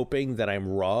really hoping that I'm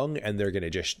wrong and they're going to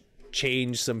just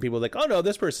change some people. Like, oh, no,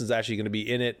 this person's actually going to be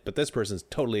in it, but this person's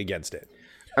totally against it.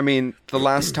 I mean, the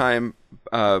last time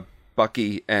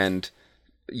Bucky and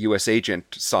U.S.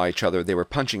 Agent saw each other, they were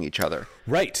punching each other.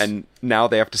 Right. And now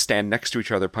they have to stand next to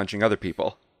each other punching other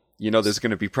people. There's going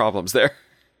to be problems there.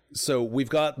 So we've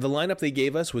got the lineup they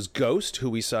gave us was Ghost, who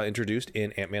we saw introduced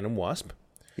in Ant-Man and Wasp.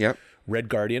 Yep. Red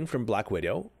Guardian from Black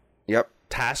Widow. Yep.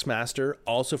 Taskmaster,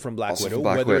 also from Black Widow. From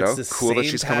Black Whether Widow. it's the cool same that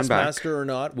she's coming back. Taskmaster or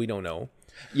not, we don't know.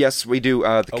 Yes, we do.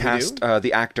 The cast,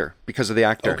 the actor, because of the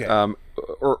actor. Okay.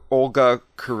 Or Olga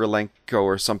Kurylenko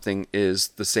or something is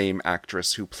the same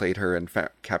actress who played her in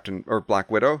Black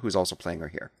Widow, who's also playing her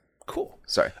here. Cool.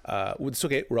 Sorry. It's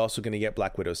okay. We're also going to get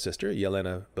Black Widow's sister,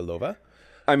 Yelena Belova.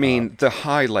 I mean, the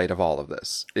highlight of all of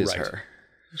this is her.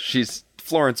 She's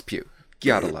Florence Pugh.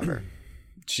 Gotta love her.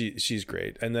 She's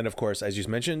great. And then, of course, as you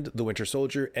mentioned, the Winter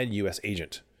Soldier and U.S.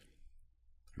 Agent.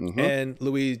 And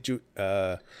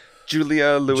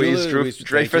Julia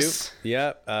Louis-Dreyfus.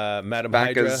 Yeah. Madam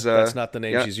Hydra. That's not the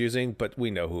name she's using, but we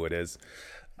know who it is.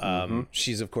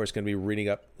 She's, of course, going to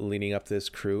be leading up this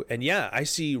crew. And yeah, I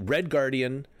see Red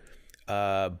Guardian,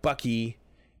 Bucky,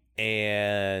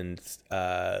 and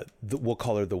we'll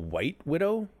call her the White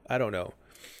Widow. I don't know.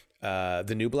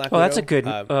 The new Black Widow. That's a good.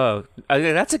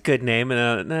 That's a good name,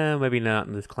 and maybe not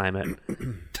in this climate.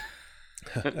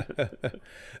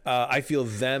 I feel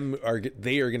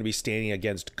they are going to be standing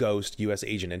against Ghost, U.S.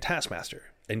 Agent, and Taskmaster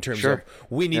in terms of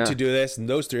we need to do this, and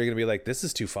those three are going to be like, this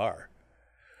is too far.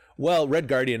 Well, Red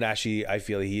Guardian, actually, I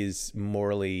feel he is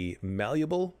morally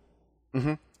malleable.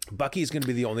 Bucky's going to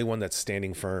be the only one that's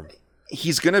standing firm.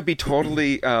 He's going to be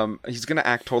totally, he's going to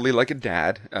act totally like a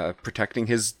dad, protecting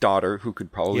his daughter, who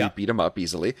could probably beat him up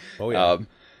easily.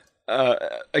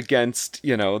 Against,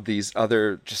 these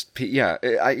other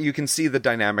you can see the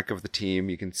dynamic of the team.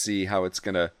 You can see how it's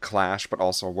going to clash, but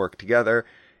also work together.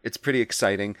 It's pretty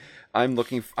exciting. I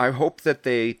hope that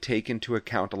they take into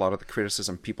account a lot of the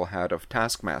criticism people had of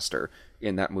Taskmaster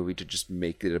in that movie to just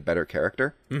make it a better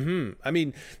character. I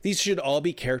mean, these should all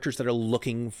be characters that are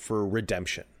looking for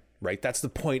redemption. Right, that's the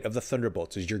point of the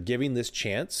Thunderbolts, is you're giving this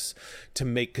chance to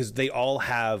make, because they all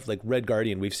have, like Red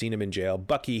Guardian, we've seen him in jail.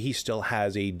 Bucky, he still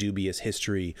has a dubious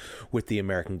history with the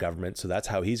American government, so that's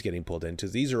how he's getting pulled into.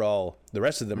 These are all, the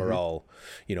rest of them are all,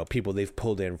 people they've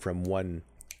pulled in from one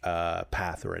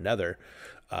path or another,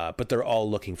 but they're all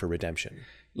looking for redemption.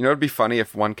 It'd be funny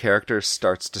if one character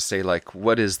starts to say, like,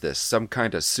 what is this, some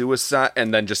kind of suicide,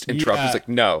 and then just interrupts. He's like,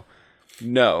 no,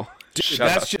 dude,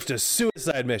 that's just a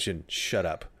suicide mission. Shut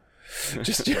up.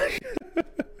 Just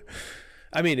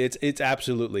I mean, it's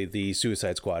absolutely the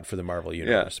Suicide Squad for the Marvel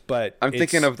universe, but I'm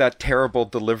thinking of that terrible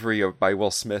delivery by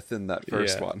Will Smith in that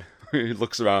first one. He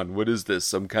looks around, what is this,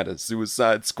 some kind of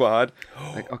Suicide Squad?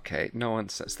 Like, okay, no one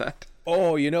says that.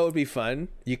 Oh, it would be fun.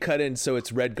 You cut in, so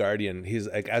it's Red Guardian. He's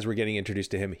like, as we're getting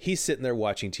introduced to him, he's sitting there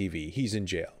watching TV. He's in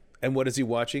jail, and what is he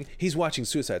watching? He's watching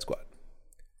Suicide Squad.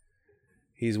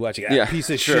 He's watching a piece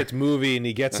of shit movie, and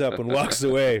he gets up and walks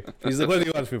away. He's like, what do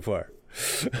you want me for?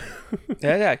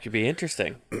 That'd actually be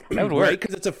interesting. That would work. Right?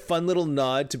 Because it's a fun little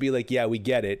nod to be like, yeah, we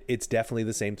get it. It's definitely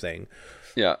the same thing.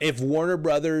 Yeah. If Warner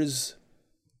Brothers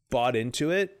bought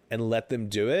into it and let them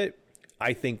do it,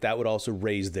 I think that would also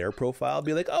raise their profile.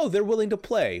 Be like, oh, they're willing to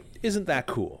play. Isn't that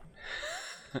cool?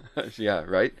 Yeah,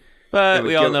 right? But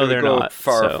we all know they're not.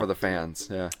 Far so. for the fans,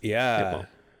 yeah. Yeah.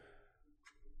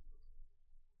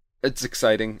 It's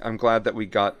exciting. I'm glad that we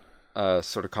got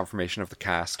sort of confirmation of the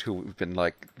cast who we've been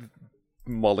like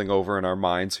mulling over in our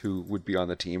minds who would be on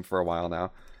the team for a while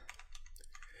now.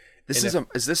 Is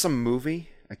this a movie?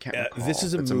 I can't recall. This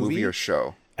is it's a movie or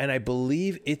show. And I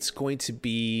believe it's going to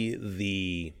be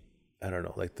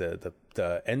like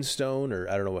the end stone, or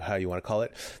I don't know how you want to call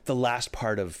it, the last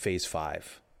part of Phase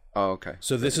 5. Oh, okay.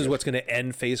 So this is what's going to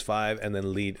end Phase 5 and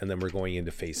then we're going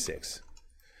into Phase 6.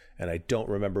 And I don't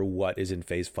remember what is in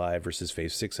Phase 5 versus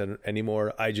Phase 6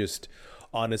 anymore. I just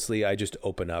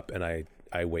open up and I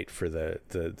wait for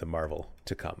the Marvel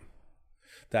to come.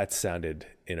 That sounded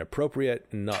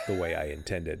inappropriate, not the way I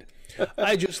intended.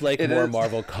 I just like more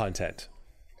Marvel content.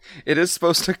 It is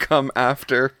supposed to come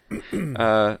after.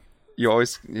 Oh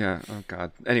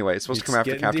God. Anyway, it's supposed to come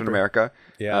after Captain America.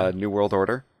 Yeah. New World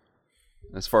Order.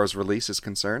 As far as release is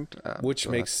concerned, which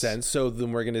makes sense. So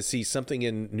then we're going to see something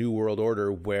in New World Order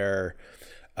where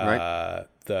the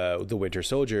Winter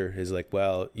Soldier is like,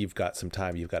 well, you've got some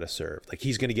time, you've got to serve. Like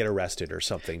he's going to get arrested or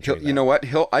something. You know what?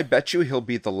 I bet you he'll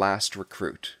be the last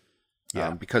recruit.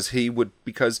 Yeah. Because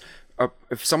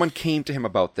if someone came to him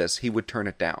about this, he would turn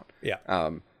it down.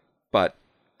 Yeah. But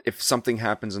if something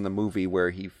happens in the movie where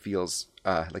he feels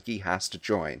like he has to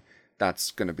join,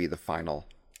 that's going to be the final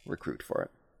recruit for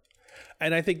it.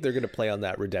 And I think they're going to play on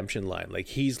that redemption line. Like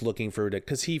he's looking for it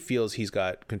because he feels he's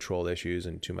got control issues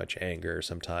and too much anger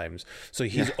sometimes. So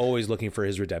he's always looking for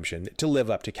his redemption to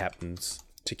live up to Cap's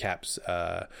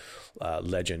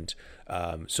legend.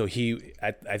 So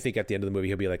I think at the end of the movie,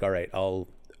 he'll be like, all right,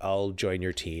 I'll join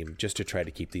your team just to try to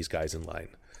keep these guys in line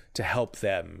to help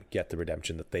them get the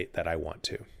redemption that I want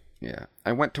to. Yeah.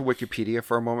 I went to Wikipedia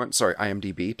for a moment,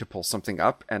 IMDb, to pull something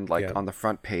up. And on the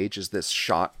front page is this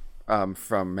shot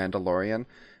from Mandalorian,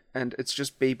 and it's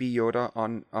just Baby Yoda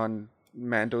on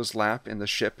Mando's lap in the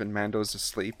ship, and Mando's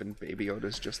asleep, and Baby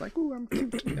Yoda's just like, "Ooh, I'm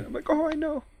cute," and I'm like, "Oh, I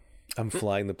know." I'm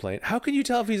flying the plane. How can you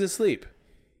tell if he's asleep?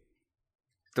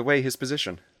 The way his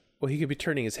position. Well, he could be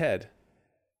turning his head.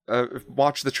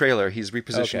 Watch the trailer. He's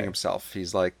repositioning himself.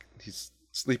 He's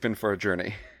sleeping for a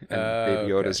journey, and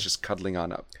Baby Yoda's just cuddling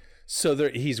on up. So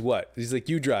he's what? He's like,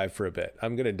 you drive for a bit.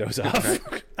 I'm going to doze off.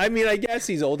 I mean, I guess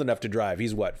he's old enough to drive.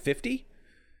 He's what, 50?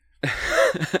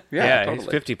 Yeah, totally. He's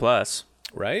 50 plus.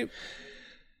 Right?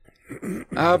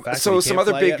 So some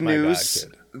other big news.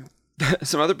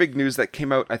 Some other big news that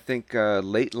came out, I think,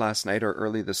 late last night or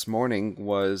early this morning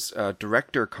was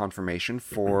director confirmation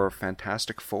for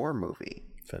Fantastic Four movie.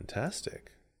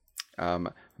 Fantastic.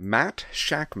 Matt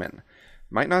Shakman.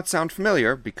 Might not sound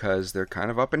familiar because they're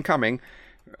kind of up and coming.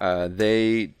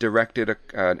 They directed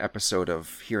an episode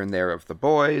of Here and There of The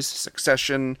Boys,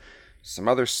 Succession, some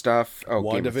other stuff.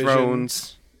 Game of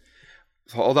Thrones.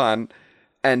 Hold on.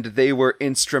 And they were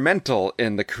instrumental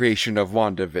in the creation of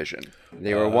WandaVision.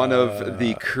 They were one of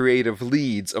the creative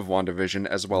leads of WandaVision,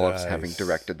 as well as having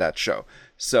directed that show.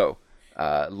 So,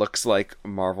 looks like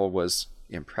Marvel was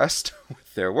impressed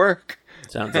with their work.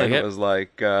 Sounds like it. Was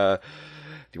like, do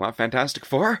you want Fantastic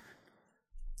Four?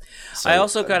 So, I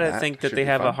also gotta think that they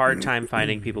have a hard time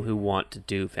finding people who want to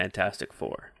do Fantastic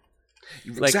Four.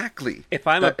 Exactly. If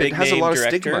I'm a big name director, it has a lot of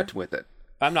stigma with it.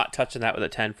 I'm not touching that with a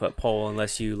 10-foot pole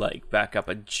unless you back up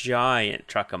a giant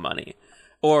truck of money,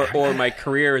 or my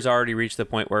career has already reached the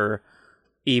point where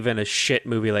even a shit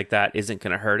movie like that isn't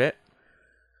going to hurt it.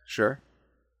 Sure.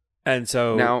 And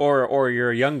so, now, or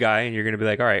you're a young guy and you're going to be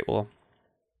like, all right, well,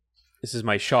 this is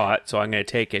my shot, so I'm going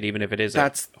to take it, even if it is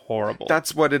horrible.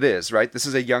 That's what it is, right? This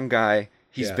is a young guy.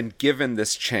 He's been given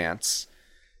this chance.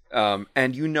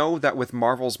 And you know that with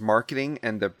Marvel's marketing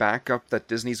and the backup that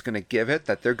Disney's going to give it,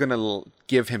 that they're going to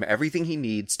give him everything he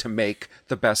needs to make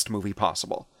the best movie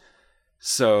possible.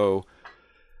 So...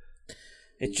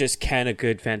 it's just, can a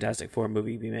good Fantastic Four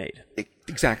movie be made?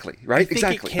 Exactly, right?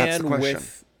 Exactly. It can. That's the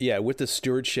question. With the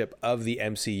stewardship of the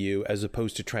MCU, as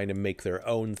opposed to trying to make their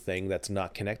own thing that's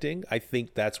not connecting. I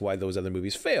think that's why those other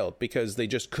movies failed, because they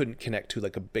just couldn't connect to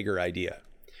a bigger idea.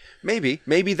 Maybe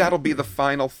that'll be the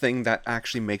final thing that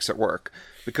actually makes it work,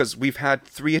 because we've had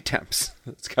 3 attempts.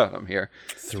 Let's count them here.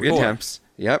 3 attempts.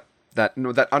 Yep. That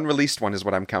unreleased one is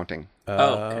what I'm counting.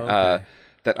 Okay.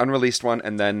 That unreleased one,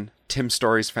 and then Tim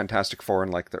Story's Fantastic Four in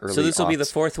the early. So this will be the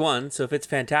 4th one. So if it's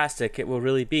fantastic, it will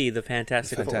really be the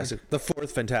Fantastic Four. The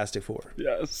 4th Fantastic Four.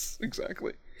 Yes,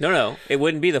 exactly. No, it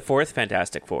wouldn't be the 4th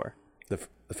Fantastic Four. The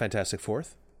Fantastic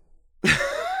Fourth.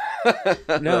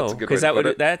 No, because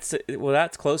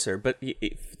that's closer. But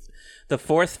the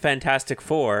fourth Fantastic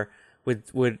Four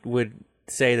would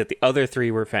say that the other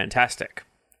three were fantastic.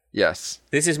 Yes.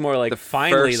 This is more like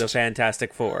finally the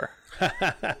Fantastic Four.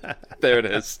 There it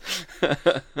is.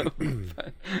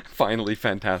 Finally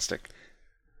fantastic.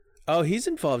 Oh, he's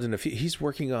involved in he's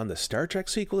working on the Star Trek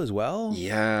sequel as well.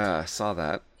 Yeah, I saw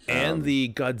that. And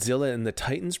the Godzilla and the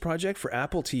Titans project for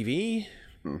Apple TV.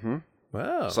 Mm-hmm.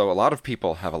 Wow. So a lot of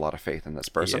people have a lot of faith in this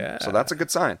person. Yeah. So that's a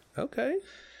good sign. Okay.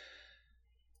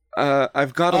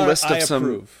 I've got a list of some...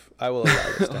 approve. I will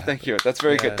allow this to Thank you. That's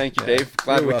very good. Thank you, Dave.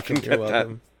 Glad we can get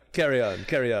that. Carry on.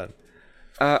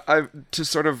 To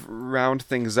sort of round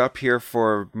things up here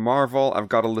for Marvel, I've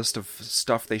got a list of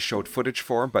stuff they showed footage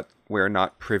for, but we're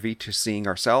not privy to seeing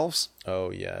ourselves. Oh,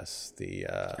 yes.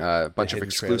 The bunch of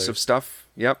exclusive stuff.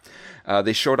 Yep.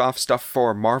 They showed off stuff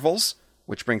for Marvels,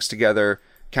 which brings together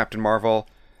Captain Marvel,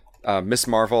 Miss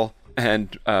Marvel,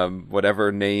 and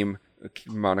whatever name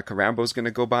Monica Rambeau's going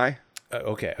to go by.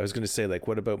 Okay, I was going to say,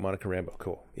 what about Monica Rambeau?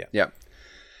 Cool. Yeah. Yeah.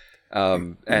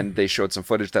 And they showed some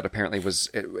footage that apparently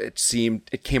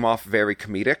it came off very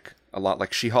comedic, a lot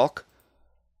like She-Hulk.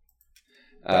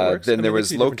 Then there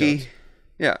was Loki.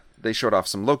 Yeah, they showed off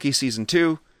some Loki season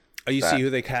 2. Oh, you see who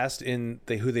they cast who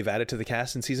they've added to the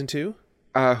cast in season 2?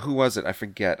 Who was it? I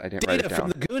forget. I didn't write it down. From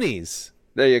the Goonies.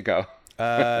 There you go.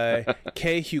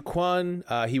 Ke Huy Quan.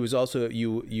 He was also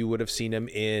you would have seen him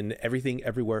in Everything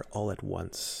Everywhere All at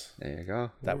Once. There you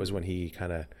go. That was when he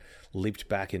kind of leaped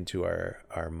back into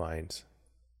our minds.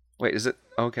 Wait, is it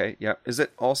okay? Yeah, is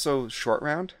it also Short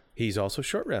Round? He's also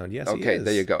Short Round. Yes. Okay,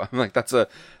 there you go. I'm like, I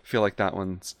feel like that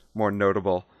one's more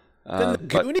notable. Then the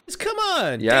Goonies, come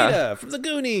on, yeah. Data from the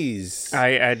Goonies. I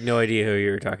had no idea who you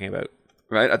were talking about.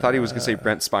 Right, I thought he was going to say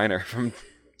Brent Spiner from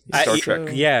Star Trek.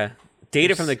 Yeah,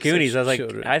 Data from the Goonies. I was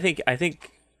like, I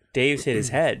think Dave's hit his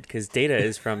head because Data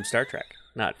is from Star Trek,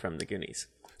 not from the Goonies.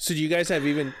 So do you guys have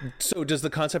so does the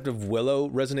concept of Willow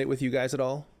resonate with you guys at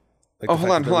all? Hold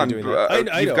on.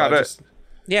 I know.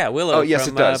 Yeah, Willow. Oh, yes,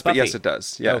 from, it does. Buffy. But yes, it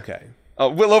does. Yeah. Okay.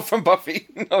 Willow from Buffy.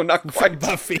 No, not quite. From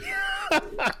Buffy.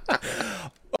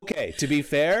 Okay, to be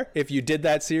fair, if you did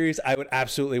that series, I would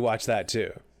absolutely watch that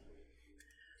too.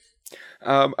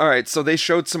 All right, so they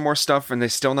showed some more stuff, and they're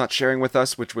still not sharing with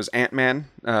us, which was Ant-Man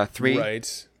 3.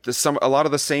 Right. A lot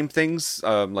of the same things,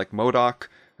 like MODOK,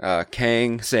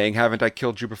 Kang saying, "Haven't I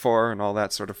killed you before?" and all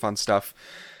that sort of fun stuff.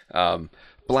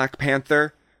 Black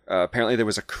Panther. Apparently there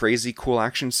was a crazy cool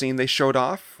action scene they showed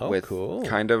off with cool.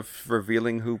 kind of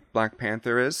revealing who Black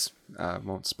Panther is.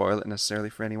 Won't spoil it necessarily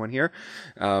for anyone here.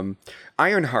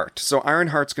 Ironheart. So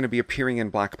Ironheart's going to be appearing in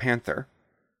Black Panther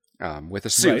with a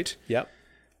suit. Right. Yep.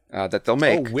 That they'll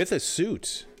make. Oh, with a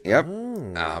suit. Yep.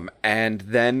 Oh. And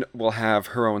then we'll have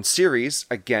her own series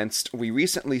against... We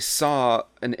recently saw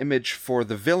an image for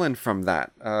the villain from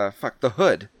that. The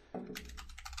Hood.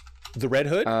 The Red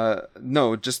Hood?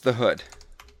 No, just the Hood.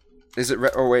 Is it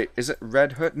Red... Oh, wait. Is it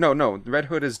Red Hood? No. Red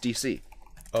Hood is DC.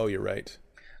 Oh, you're right.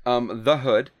 The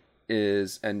Hood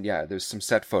is... And yeah, there's some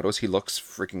set photos. He looks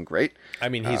freaking great. I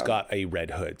mean, he's got a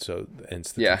red hood, so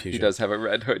hence the confusion. Yeah, he does have a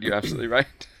red hood. You're absolutely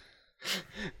right.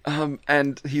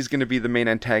 And he's going to be the main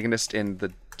antagonist in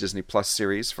the Disney Plus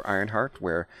series for Ironheart,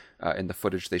 where in the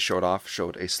footage they showed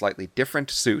a slightly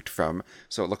different suit from...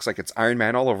 So it looks like it's Iron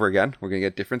Man all over again. We're going to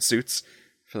get different suits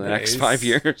for the next 5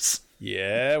 years.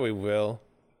 Yeah, we will.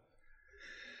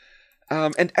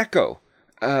 And Echo.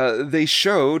 They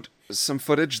showed some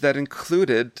footage that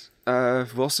included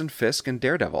Wilson Fisk and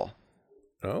Daredevil.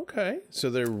 Okay, so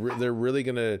they're really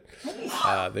gonna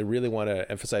they really want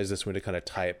to emphasize this one to kind of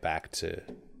tie it back to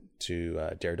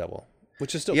Daredevil,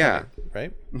 which is still coming,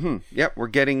 right? Mm-hmm. Yep, we're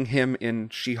getting him in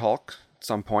She-Hulk at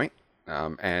some point,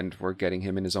 and we're getting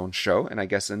him in his own show, and I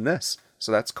guess in this,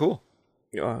 so that's cool.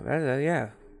 Oh, yeah,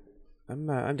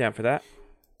 I'm down for that.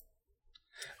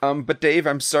 But Dave,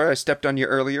 I'm sorry I stepped on you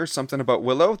earlier. Something about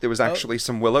Willow. There was actually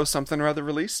some Willow something or other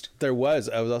released. There was.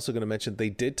 I was also going to mention they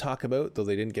did talk about, though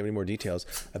they didn't give any more details,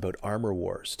 about Armor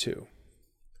Wars too.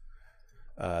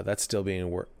 That's still being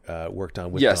worked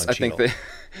on with yes, Don Cheadle. I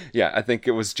think I think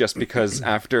it was just because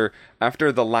after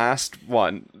the last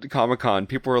one, Comic-Con,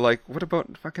 people were like, "What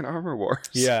about fucking Armor Wars?"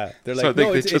 Yeah, they're like, so I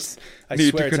think they just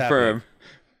need to confirm. Happening.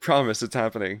 Promise, it's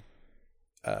happening.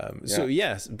 So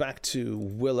yes, back to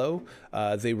Willow.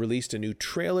 They released a new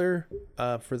trailer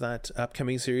for that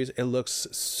upcoming series. It looks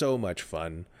so much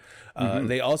fun.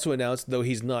 They also announced, though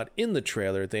he's not in the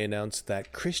trailer, they announced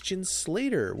that Christian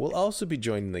Slater will also be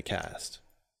joining the cast.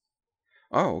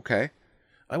 Oh, okay.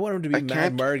 I want him to be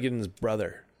Mad Mardigan's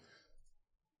brother.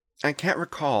 I can't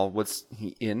recall. Was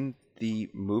he in the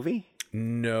movie?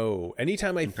 No.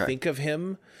 Anytime I think of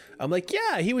him, I'm like,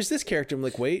 yeah, he was this character. I'm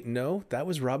like, wait, no, that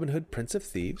was Robin Hood, Prince of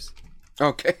Thieves.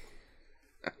 Okay.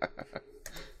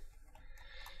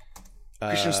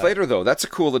 Christian Slater, though, that's a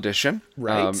cool addition.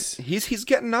 Right. He's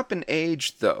getting up in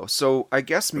age, though. So I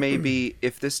guess maybe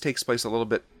if this takes place a little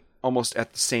bit almost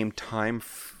at the same time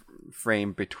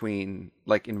frame between,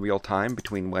 like in real time,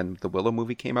 between when the Willow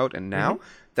movie came out and now,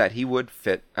 that he would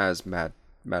fit as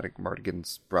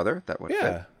Mardigan's brother. That would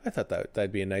fit. I thought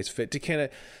that'd be a nice fit to kind of.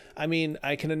 I mean,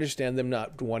 I can understand them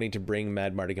not wanting to bring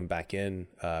Mad Mardigan back in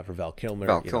for Val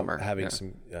Kilmer. Having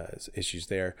some issues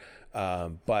there,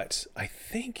 but I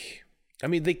think. I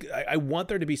mean, I want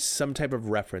there to be some type of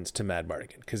reference to Mad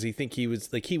Mardigan because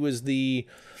he was the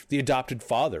adopted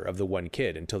father of the one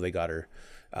kid until they got her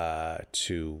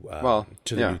to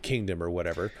the New Kingdom or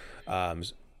whatever.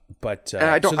 But and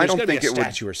I don't think think it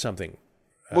statue or something.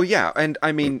 Well, yeah, and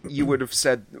I mean, you would have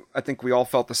said, I think we all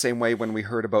felt the same way when we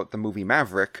heard about the movie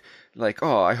Maverick. Like,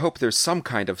 oh, I hope there's some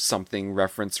kind of something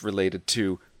reference related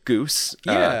to Goose,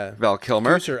 Val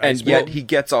Kilmer, Goose or and Iceman. yet he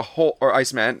gets a whole, or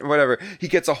Iceman, whatever, he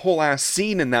gets a whole ass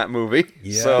scene in that movie.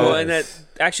 Yeah. So, Well, and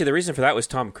actually the reason for that was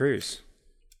Tom Cruise.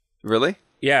 really?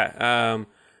 Yeah.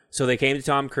 So they came to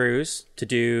Tom Cruise to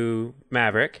do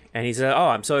Maverick, and he said, "Oh,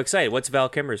 I'm so excited. What's Val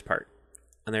Kilmer's part?"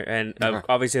 And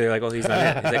obviously they're like, "Oh, he's not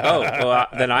in it." He's like, "Oh, well,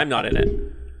 then I'm not in it."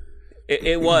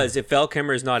 It was, if Val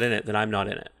Kilmer's not in it, then I'm not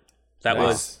in it. That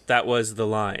was the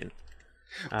line.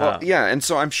 Well, yeah, and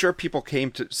so I'm sure people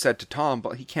said to Tom,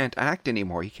 "But he can't act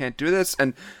anymore. He can't do this."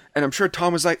 And I'm sure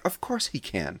Tom was like, "Of course he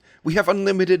can. We have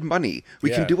unlimited money.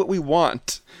 We can do what we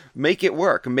want. Make it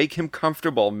work. Make him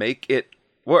comfortable. Make it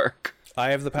work."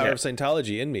 I have the power of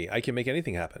Scientology in me. I can make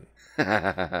anything happen.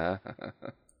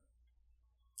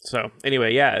 So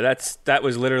anyway, that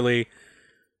was literally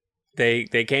they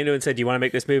came to him and said, "Do you want to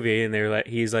make this movie?" And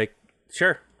he's like,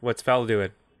 "Sure. What's Val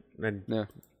doing?" And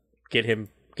get him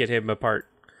a part.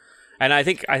 And I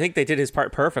think they did his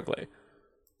part perfectly.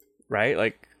 Right?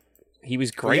 Like he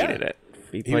was great at it.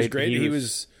 He was great. He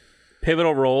was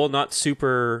pivotal role, not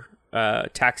super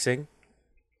taxing,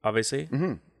 obviously,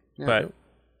 but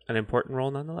an important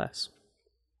role nonetheless.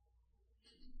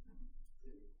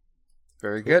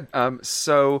 Very good.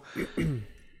 So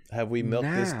have we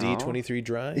milked this D23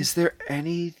 dry? Is there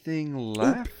anything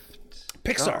left?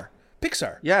 Pixar.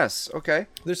 Yes. Okay.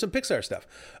 There's some Pixar stuff.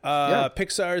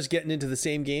 Pixar's getting into the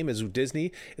same game as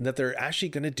Disney in that they're actually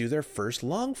going to do their first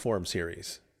long form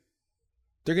series.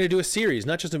 They're going to do a series,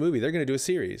 not just a movie. They're going to do a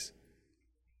series.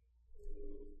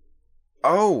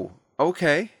 Oh,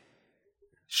 okay.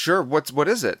 Sure. What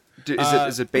is it?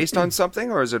 Is it based on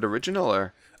something or is it original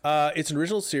or? It's an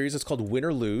original series. It's called Win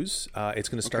or Lose. It's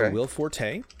going to star Will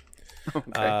Forte.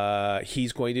 Okay.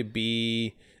 He's going to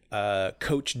be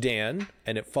Coach Dan,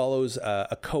 and it follows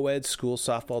a co-ed school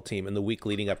softball team in the week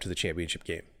leading up to the championship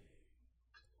game.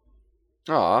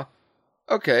 Aw.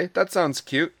 Okay, that sounds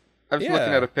cute. I was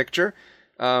looking at a picture.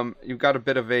 You've got a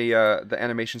bit of the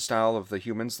animation style of the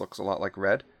humans looks a lot like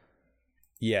Red.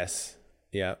 Yes.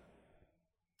 Yeah.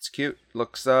 It's cute.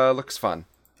 Looks fun.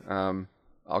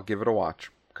 I'll give it a watch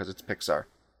because it's Pixar.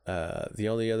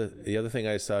 The other thing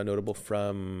I saw notable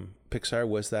from Pixar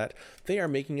was that they are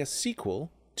making a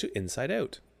sequel to Inside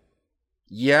Out.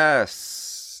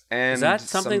 Yes. And is that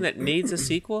something that needs a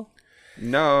sequel?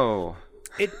 No.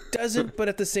 It doesn't, but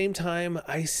at the same time,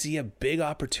 I see a big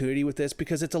opportunity with this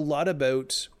because it's a lot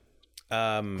about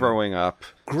growing up,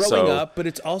 but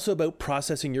it's also about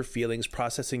processing your feelings,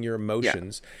 processing your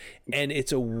emotions, and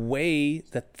it's a way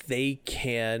that they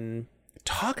can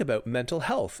talk about mental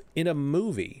health in a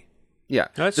movie. Yeah,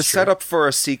 that's the true. setup for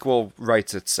a sequel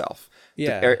writes itself.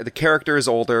 Yeah, the character is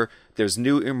older. There's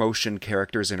new emotion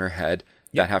characters in her head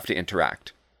that have to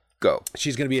interact. Go.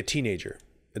 She's going to be a teenager.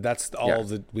 That's all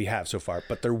that we have so far,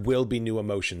 but there will be new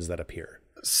emotions that appear.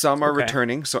 Some are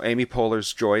returning, so Amy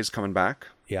Poehler's Joy is coming back.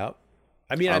 Yeah.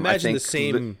 I mean, I imagine the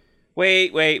same...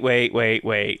 Wait.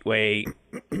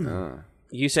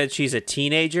 You said she's a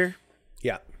teenager?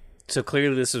 Yeah. So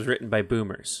clearly this was written by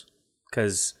boomers,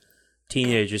 because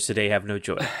teenagers today have no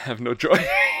joy. Have no joy.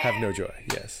 Have no joy,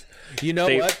 yes. You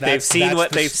know what? They've seen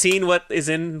what is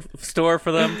in store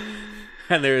for them,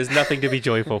 and there is nothing to be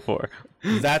joyful for.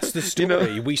 That's the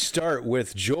story. We start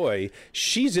with Joy.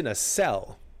 She's in a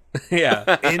cell.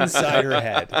 Yeah. Inside her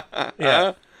head.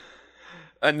 Yeah.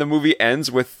 And the movie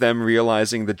ends with them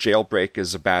realizing the jailbreak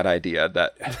is a bad idea,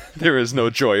 that there is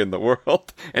no joy in the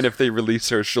world. And if they release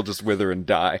her, she'll just wither and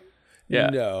die.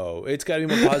 Yeah. No, it's got to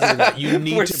be more positive than that. You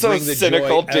need We're to so bring the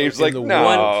cynical. joy James out like, in the no.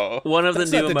 world. One of That's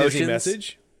the not new the Disney emotions.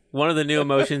 message. One of the new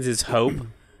emotions is hope.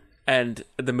 and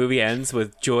the movie ends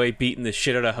with Joy beating the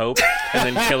shit out of Hope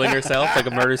and then killing herself like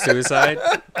a murder-suicide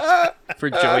for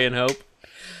Joy and Hope.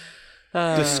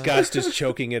 Disgust is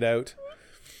choking it out.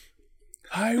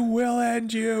 I will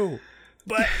end you,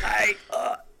 but I...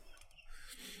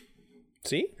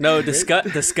 See? No,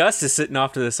 disgust is sitting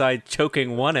off to the side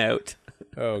choking one out.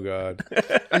 Oh, God.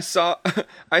 I saw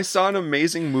an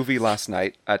amazing movie last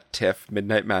night at TIFF,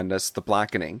 Midnight Madness, The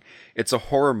Blackening. It's a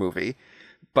horror movie,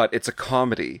 but it's a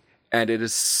comedy, and it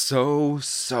is so,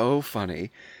 so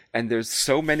funny. And there's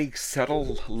so many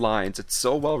subtle lines. It's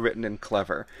so well written and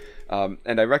clever.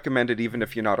 And I recommend it even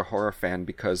if you're not a horror fan,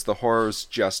 because the horror's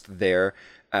just there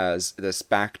as this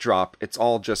backdrop. It's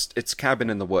cabin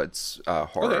in the woods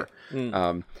horror.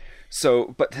 Okay.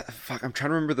 But fuck, I'm trying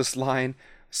to remember this line.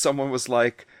 Someone was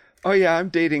like, "Oh yeah, I'm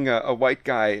dating a white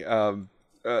guy. Who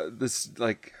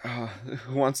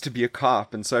wants to be a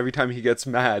cop, and so every time he gets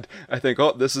mad, I think,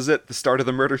 oh, this is it, the start of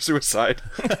the murder-suicide."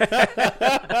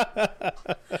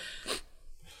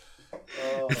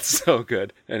 It's so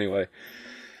good. Anyway.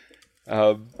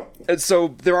 And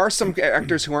so there are some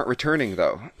actors who aren't returning,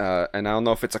 though. And I don't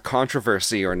know if it's a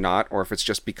controversy or not, or if it's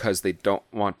just because they don't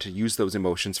want to use those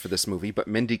emotions for this movie, but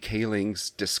Mindy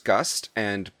Kaling's Disgust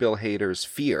and Bill Hader's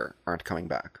Fear aren't coming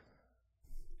back.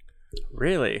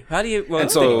 Really? How do you... Well,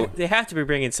 so, they have to be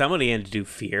bringing somebody in to do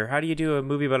Fear. How do you do a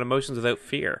movie about emotions without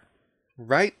fear?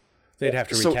 Right? They'd have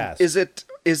to recast. So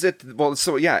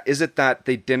is it that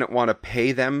they didn't want to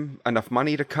pay them enough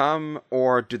money to come,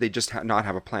 or do they just not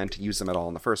have a plan to use them at all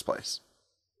in the first place?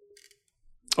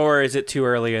 Or is it too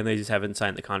early and they just haven't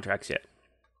signed the contracts yet?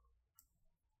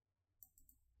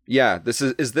 Yeah,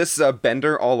 is this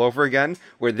Bender all over again,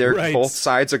 where both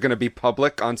sides are going to be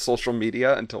public on social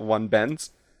media until one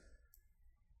bends?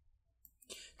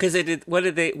 Because what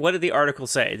did the article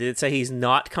say? Did it say he's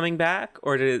not coming back,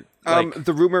 or did it?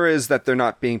 The rumor is that they're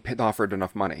not being offered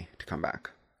enough money to come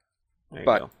back.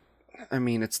 But I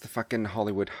mean, it's the fucking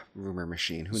Hollywood rumor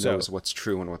machine. Who knows what's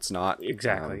true and what's not?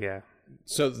 Exactly. Yeah.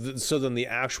 So then the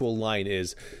actual line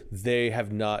is, they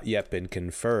have not yet been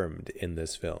confirmed in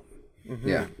this film. Mm-hmm.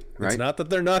 Yeah. Right. It's not that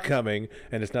they're not coming,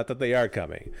 and it's not that they are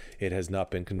coming. It has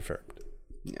not been confirmed.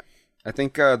 Yeah. I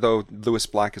think though Lewis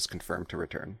Black is confirmed to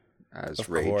return as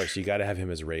Rage. Of course, you got to have him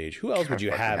as Rage. Who else would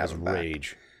you have as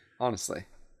Rage? Honestly.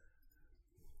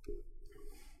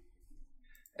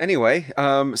 Anyway,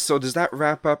 so does that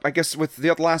wrap up? I guess with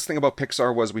the last thing about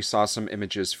Pixar was we saw some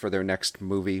images for their next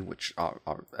movie, which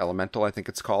Elemental, I think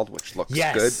it's called, which looks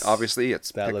good. Obviously,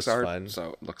 it's Pixar, looks fun.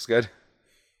 So it looks good.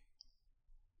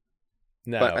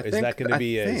 Now, is that going to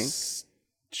be a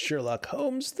Sherlock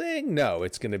Holmes thing? No,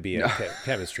 it's going to be a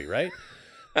chemistry, right?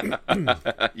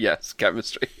 Yes,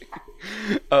 chemistry.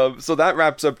 So that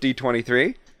wraps up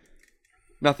D23.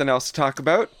 Nothing else to talk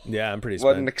about. Yeah, I'm pretty spent.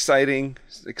 What an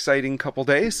exciting couple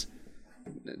days.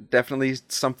 Definitely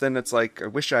something that's like, I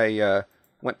wish I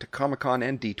went to Comic-Con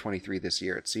and D23 this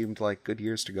year. It seemed like good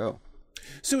years to go.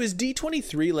 So is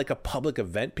D23 like a public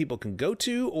event people can go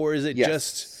to, or is it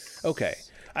just... Okay.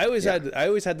 I always had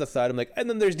the thought, I'm like, and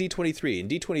then there's D23, and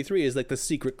D23 is like the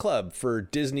secret club for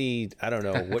Disney. I don't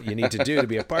know what you need to do to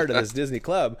be a part of this Disney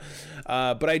club,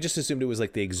 but I just assumed it was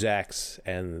like the execs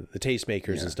and the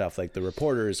tastemakers and stuff, like the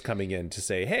reporters coming in to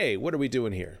say, hey, what are we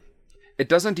doing here? It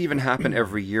doesn't even happen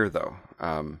every year, though.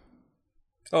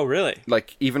 Oh, really?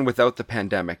 Like, even without the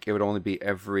pandemic, it would only be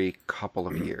every couple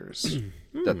of years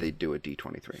that they do a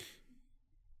D23.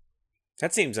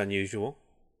 That seems unusual.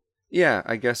 Yeah,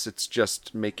 I guess it's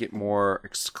just make it more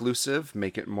exclusive,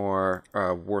 make it more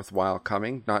worthwhile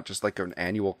coming, not just like an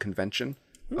annual convention.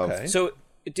 Okay. So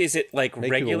is it like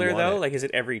regular though? Like is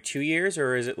it every 2 years,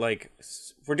 or is it like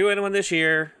we're doing one this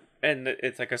year and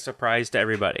it's like a surprise to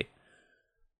everybody?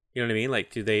 You know what I mean? Like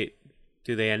do they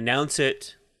announce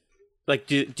it? Like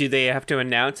do they have to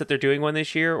announce that they're doing one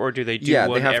this year, or do they do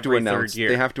one every third year?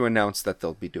 They have to announce that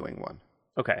they'll be doing one.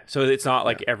 Okay, so it's not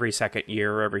like every second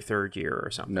year or every third year or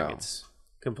something. No. It's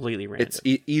completely random. It's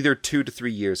either 2 to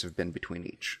 3 years have been between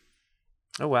each.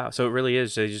 Oh, wow. So it really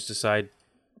is. They just decide,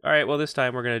 all right, well, this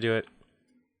time we're going to do it.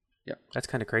 Yeah. That's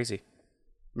kind of crazy.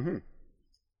 Mm-hmm.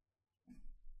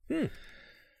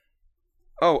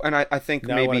 Oh, and I think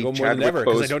now maybe I want to go more than ever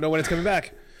because I don't know when it's coming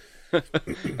back.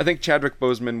 I think Chadwick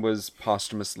Boseman was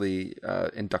posthumously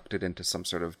inducted into some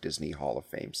sort of Disney Hall of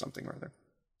Fame, something or other.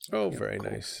 Oh, very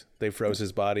cool. Nice. They froze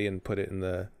his body and put it in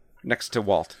the... Next to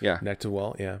Walt, yeah. Next to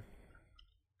Walt, yeah.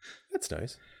 That's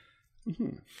nice.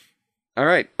 Mm-hmm. All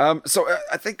right. So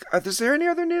I think, is there any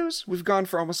other news? We've gone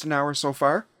for almost an hour so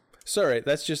far. Sorry,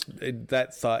 that's just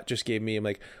that thought just gave me. I'm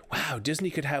like, wow,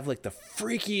 Disney could have like the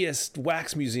freakiest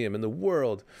wax museum in the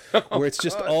world, where it's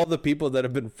just all the people that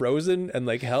have been frozen and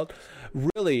like held.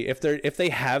 Really, if they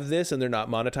have this and they're not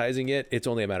monetizing it, it's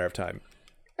only a matter of time.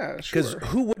 Yeah, sure. Because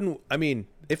who wouldn't? I mean,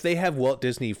 if they have Walt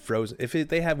Disney frozen,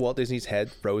 they have Walt Disney's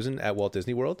head frozen at Walt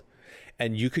Disney World,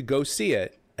 and you could go see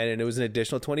it, and it was an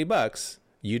additional $20,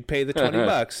 you'd pay the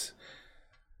 $20.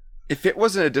 If it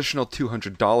was an additional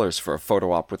 $200 for a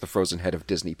photo op with the frozen head of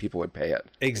Disney, people would pay it.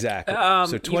 Exactly.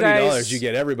 So $20, you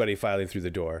get everybody filing through the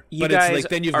door. But it's like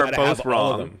then you've got to have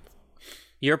all of them.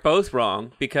 You're both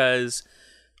wrong because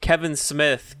Kevin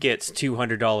Smith gets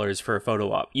 $200 for a photo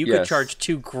op. You could charge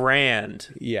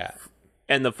 $2,000. Yeah.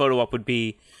 And the photo op would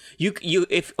be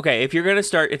if you're gonna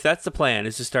start, if that's the plan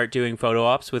is to start doing photo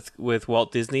ops with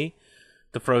Walt Disney,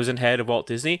 the frozen head of Walt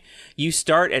Disney, you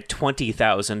start at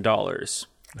 $20,000.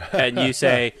 And you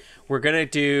say, we're going to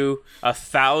do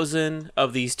 1,000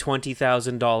 of these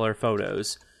 $20,000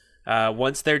 photos.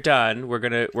 Once they're done, we're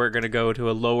going to go to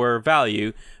a lower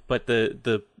value, but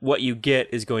the what you get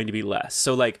is going to be less.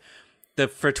 So like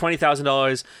for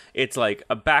 $20,000, it's like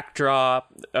a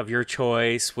backdrop of your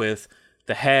choice with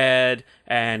the head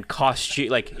and costume.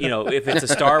 Like, you know, if it's a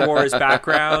Star Wars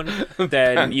background,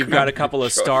 then you've got a couple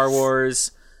of Star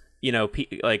Wars, you know,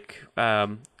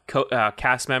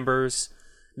 cast members.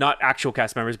 Not actual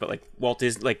cast members, but like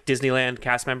Disneyland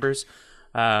cast members,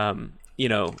 you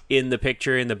know, in the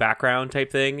picture, in the background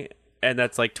type thing. And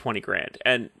that's like $20,000.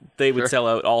 And they would sell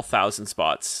out all 1,000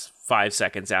 spots 5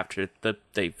 seconds after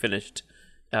they finished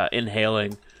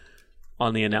inhaling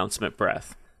on the announcement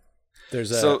breath.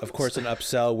 There's of course an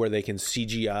upsell where they can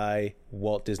CGI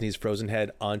Walt Disney's frozen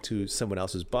head onto someone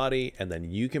else's body. And then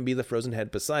you can be the frozen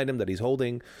head beside him that he's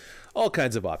holding. All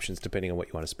kinds of options depending on what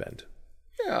you want to spend.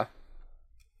 Yeah.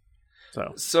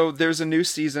 So there's a new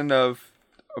season of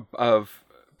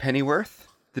Pennyworth,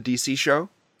 the DC show.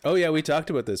 Oh yeah, we talked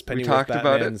about this. Pennyworth, we talked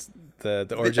Batman's, about it.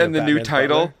 The origin and of the new Batman's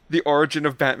title, Butler. The Origin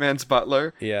of Batman's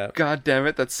Butler. Yeah. God damn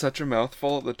it, that's such a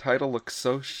mouthful. The title looks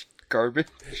so garbage.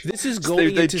 This is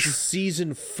going into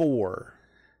season 4.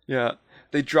 Yeah,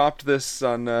 they dropped this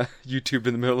on YouTube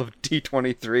in the middle of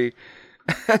D23.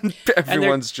 And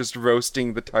everyone's just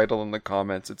roasting the title in the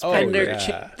comments. It's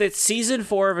it's season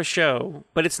 4 of a show,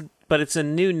 but it's a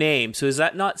new name. So is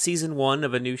that not season 1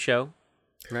 of a new show?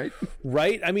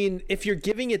 Right. I mean, if you're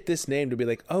giving it this name to be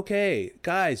like, okay,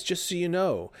 guys, just so you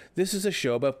know, this is a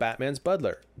show about Batman's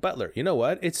Butler. You know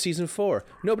what? It's season 4.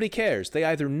 Nobody cares. They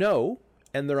either know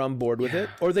and they're on board with it,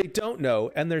 or they don't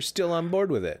know and they're still on board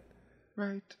with it.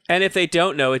 Right. And if they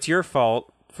don't know, it's your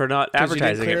fault for not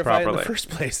advertising it properly in the first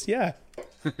place. Yeah.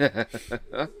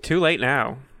 Too late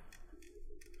now.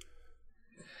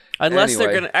 Unless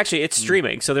they're gonna it's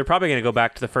streaming, so they're probably gonna go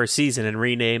back to the first season and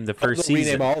rename the first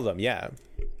season. Rename all of them, yeah.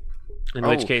 In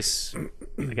which case,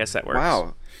 I guess that works.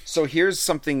 Wow. So here's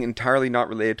something entirely not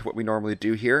related to what we normally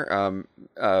do here.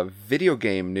 Video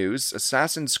game news: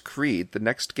 Assassin's Creed, the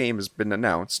next game, has been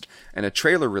announced and a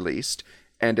trailer released,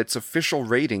 and its official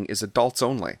rating is adults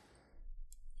only.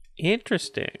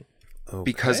 Interesting. Okay.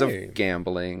 Because of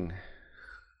gambling.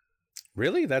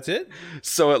 Really? That's it?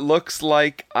 So it looks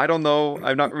like, I don't know,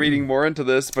 I'm not reading more into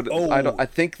this, but I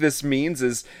think this means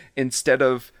is instead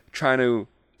of trying to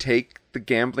take the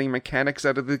gambling mechanics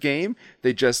out of the game,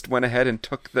 they just went ahead and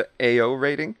took the AO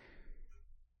rating.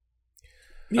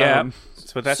 Yeah,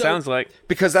 that's what that sounds like.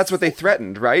 Because that's what they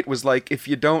threatened, right? Was like, if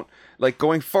you don't, like,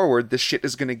 going forward, this shit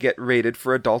is going to get rated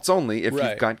for adults only if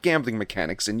you've got gambling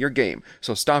mechanics in your game.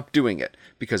 So stop doing it.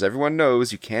 Because everyone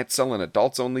knows you can't sell an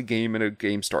adults only game in a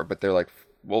game store. But they're like,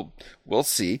 well, we'll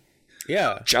see.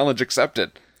 Yeah. Challenge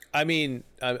accepted. I mean,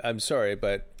 I'm sorry,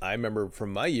 but I remember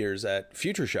from my years at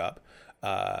Future Shop,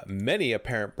 many a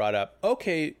parent brought up,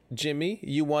 okay, Jimmy,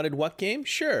 you wanted what game?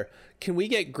 Sure. Can we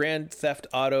get Grand Theft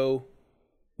Auto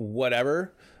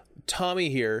whatever? Tommy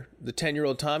here, the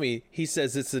 10-year-old Tommy, he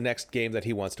says it's the next game that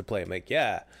he wants to play. I'm like,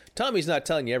 yeah, Tommy's not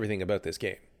telling you everything about this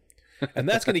game. And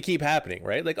that's going to keep happening,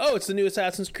 right? Like, oh, it's the new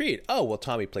Assassin's Creed. Oh, well,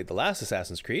 Tommy played the last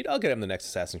Assassin's Creed. I'll get him the next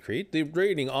Assassin's Creed. The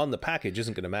rating on the package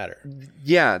isn't going to matter.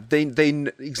 Yeah, they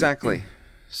exactly.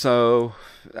 So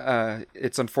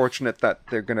it's unfortunate that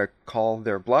they're going to call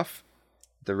their bluff,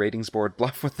 the ratings board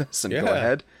bluff with this and go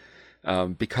ahead.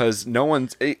 Because no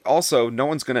one's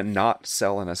going to not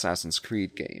sell an Assassin's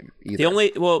Creed game either.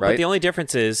 But the only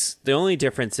difference is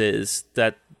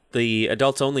that the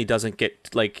adults only doesn't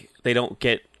get, like, they don't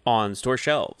get on store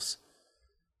shelves.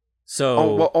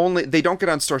 So they don't get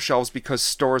on store shelves because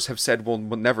stores have said we'll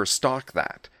never stock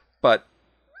that. But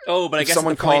I guess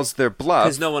someone calls their bluff,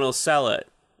 because no one will sell it.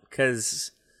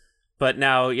 But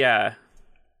now, yeah.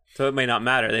 So it may not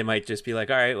matter. They might just be like,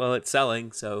 all right, well, it's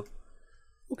selling, so...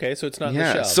 Okay, so it's not in the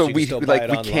Yeah, shelves. so You can we still buy it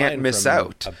we online can't miss from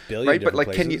out, a billion right? But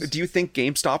different like, places. do you think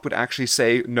GameStop would actually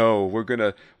say no? We're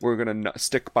gonna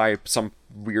stick by some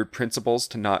weird principles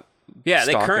to not Yeah,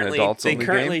 stock an adults they only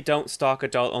currently game? don't stock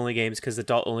adult-only games because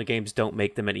adult-only games don't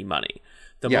make them any money.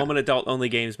 The Yeah. moment adult-only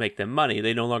games make them money,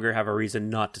 they no longer have a reason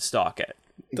not to stock it.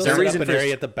 They'll The set reason up an for-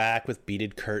 area at the back with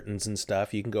beaded curtains and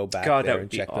stuff. You can go back God, that there would and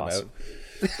be check awesome.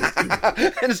 them out.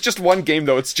 And it's just one game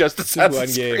though. It's just Assassin's one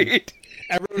game. Creed.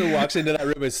 Everyone who walks into that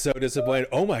room is so disappointed.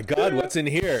 Oh my god, what's in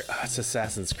here? Oh, it's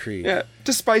Assassin's Creed. Yeah,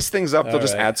 to spice things up, they'll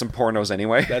just right. add some pornos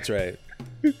anyway. That's right.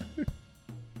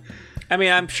 I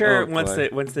mean, I'm sure Oh, once boy.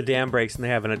 the dam breaks and they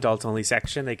have an adult-only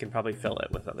section, they can probably fill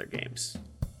it with other games.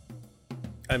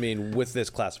 I mean, with this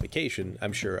classification,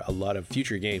 I'm sure a lot of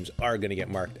future games are going to get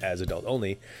marked as adult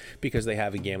only because they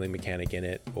have a gambling mechanic in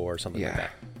it or something like Yeah.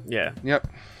 that. Yeah. Yep.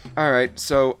 All right.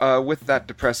 So with that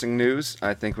depressing news,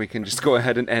 I think we can just go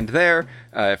ahead and end there.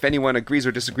 If anyone agrees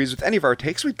or disagrees with any of our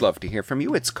takes, we'd love to hear from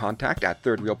you. It's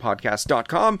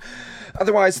contact@thirdwheelpodcast.com.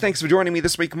 Otherwise, thanks for joining me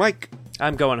this week, Mike.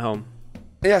 I'm going home.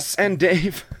 Yes, and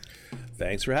Dave.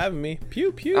 Thanks for having me.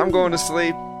 Pew pew. I'm going to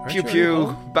sleep. Pew you pew.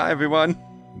 already home? Bye, everyone.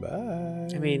 Bye.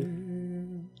 I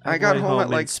mean, I got going home at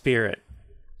in like spirit.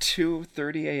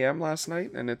 2:30 a.m. last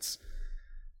night, and I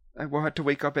had to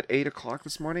wake up at 8 o'clock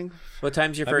this morning. What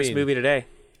time's your first movie today?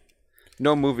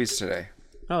 No movies today.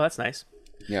 Oh, that's nice.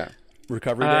 Yeah.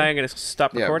 Recovery day. I'm gonna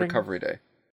stop Yeah, recording. recovery day.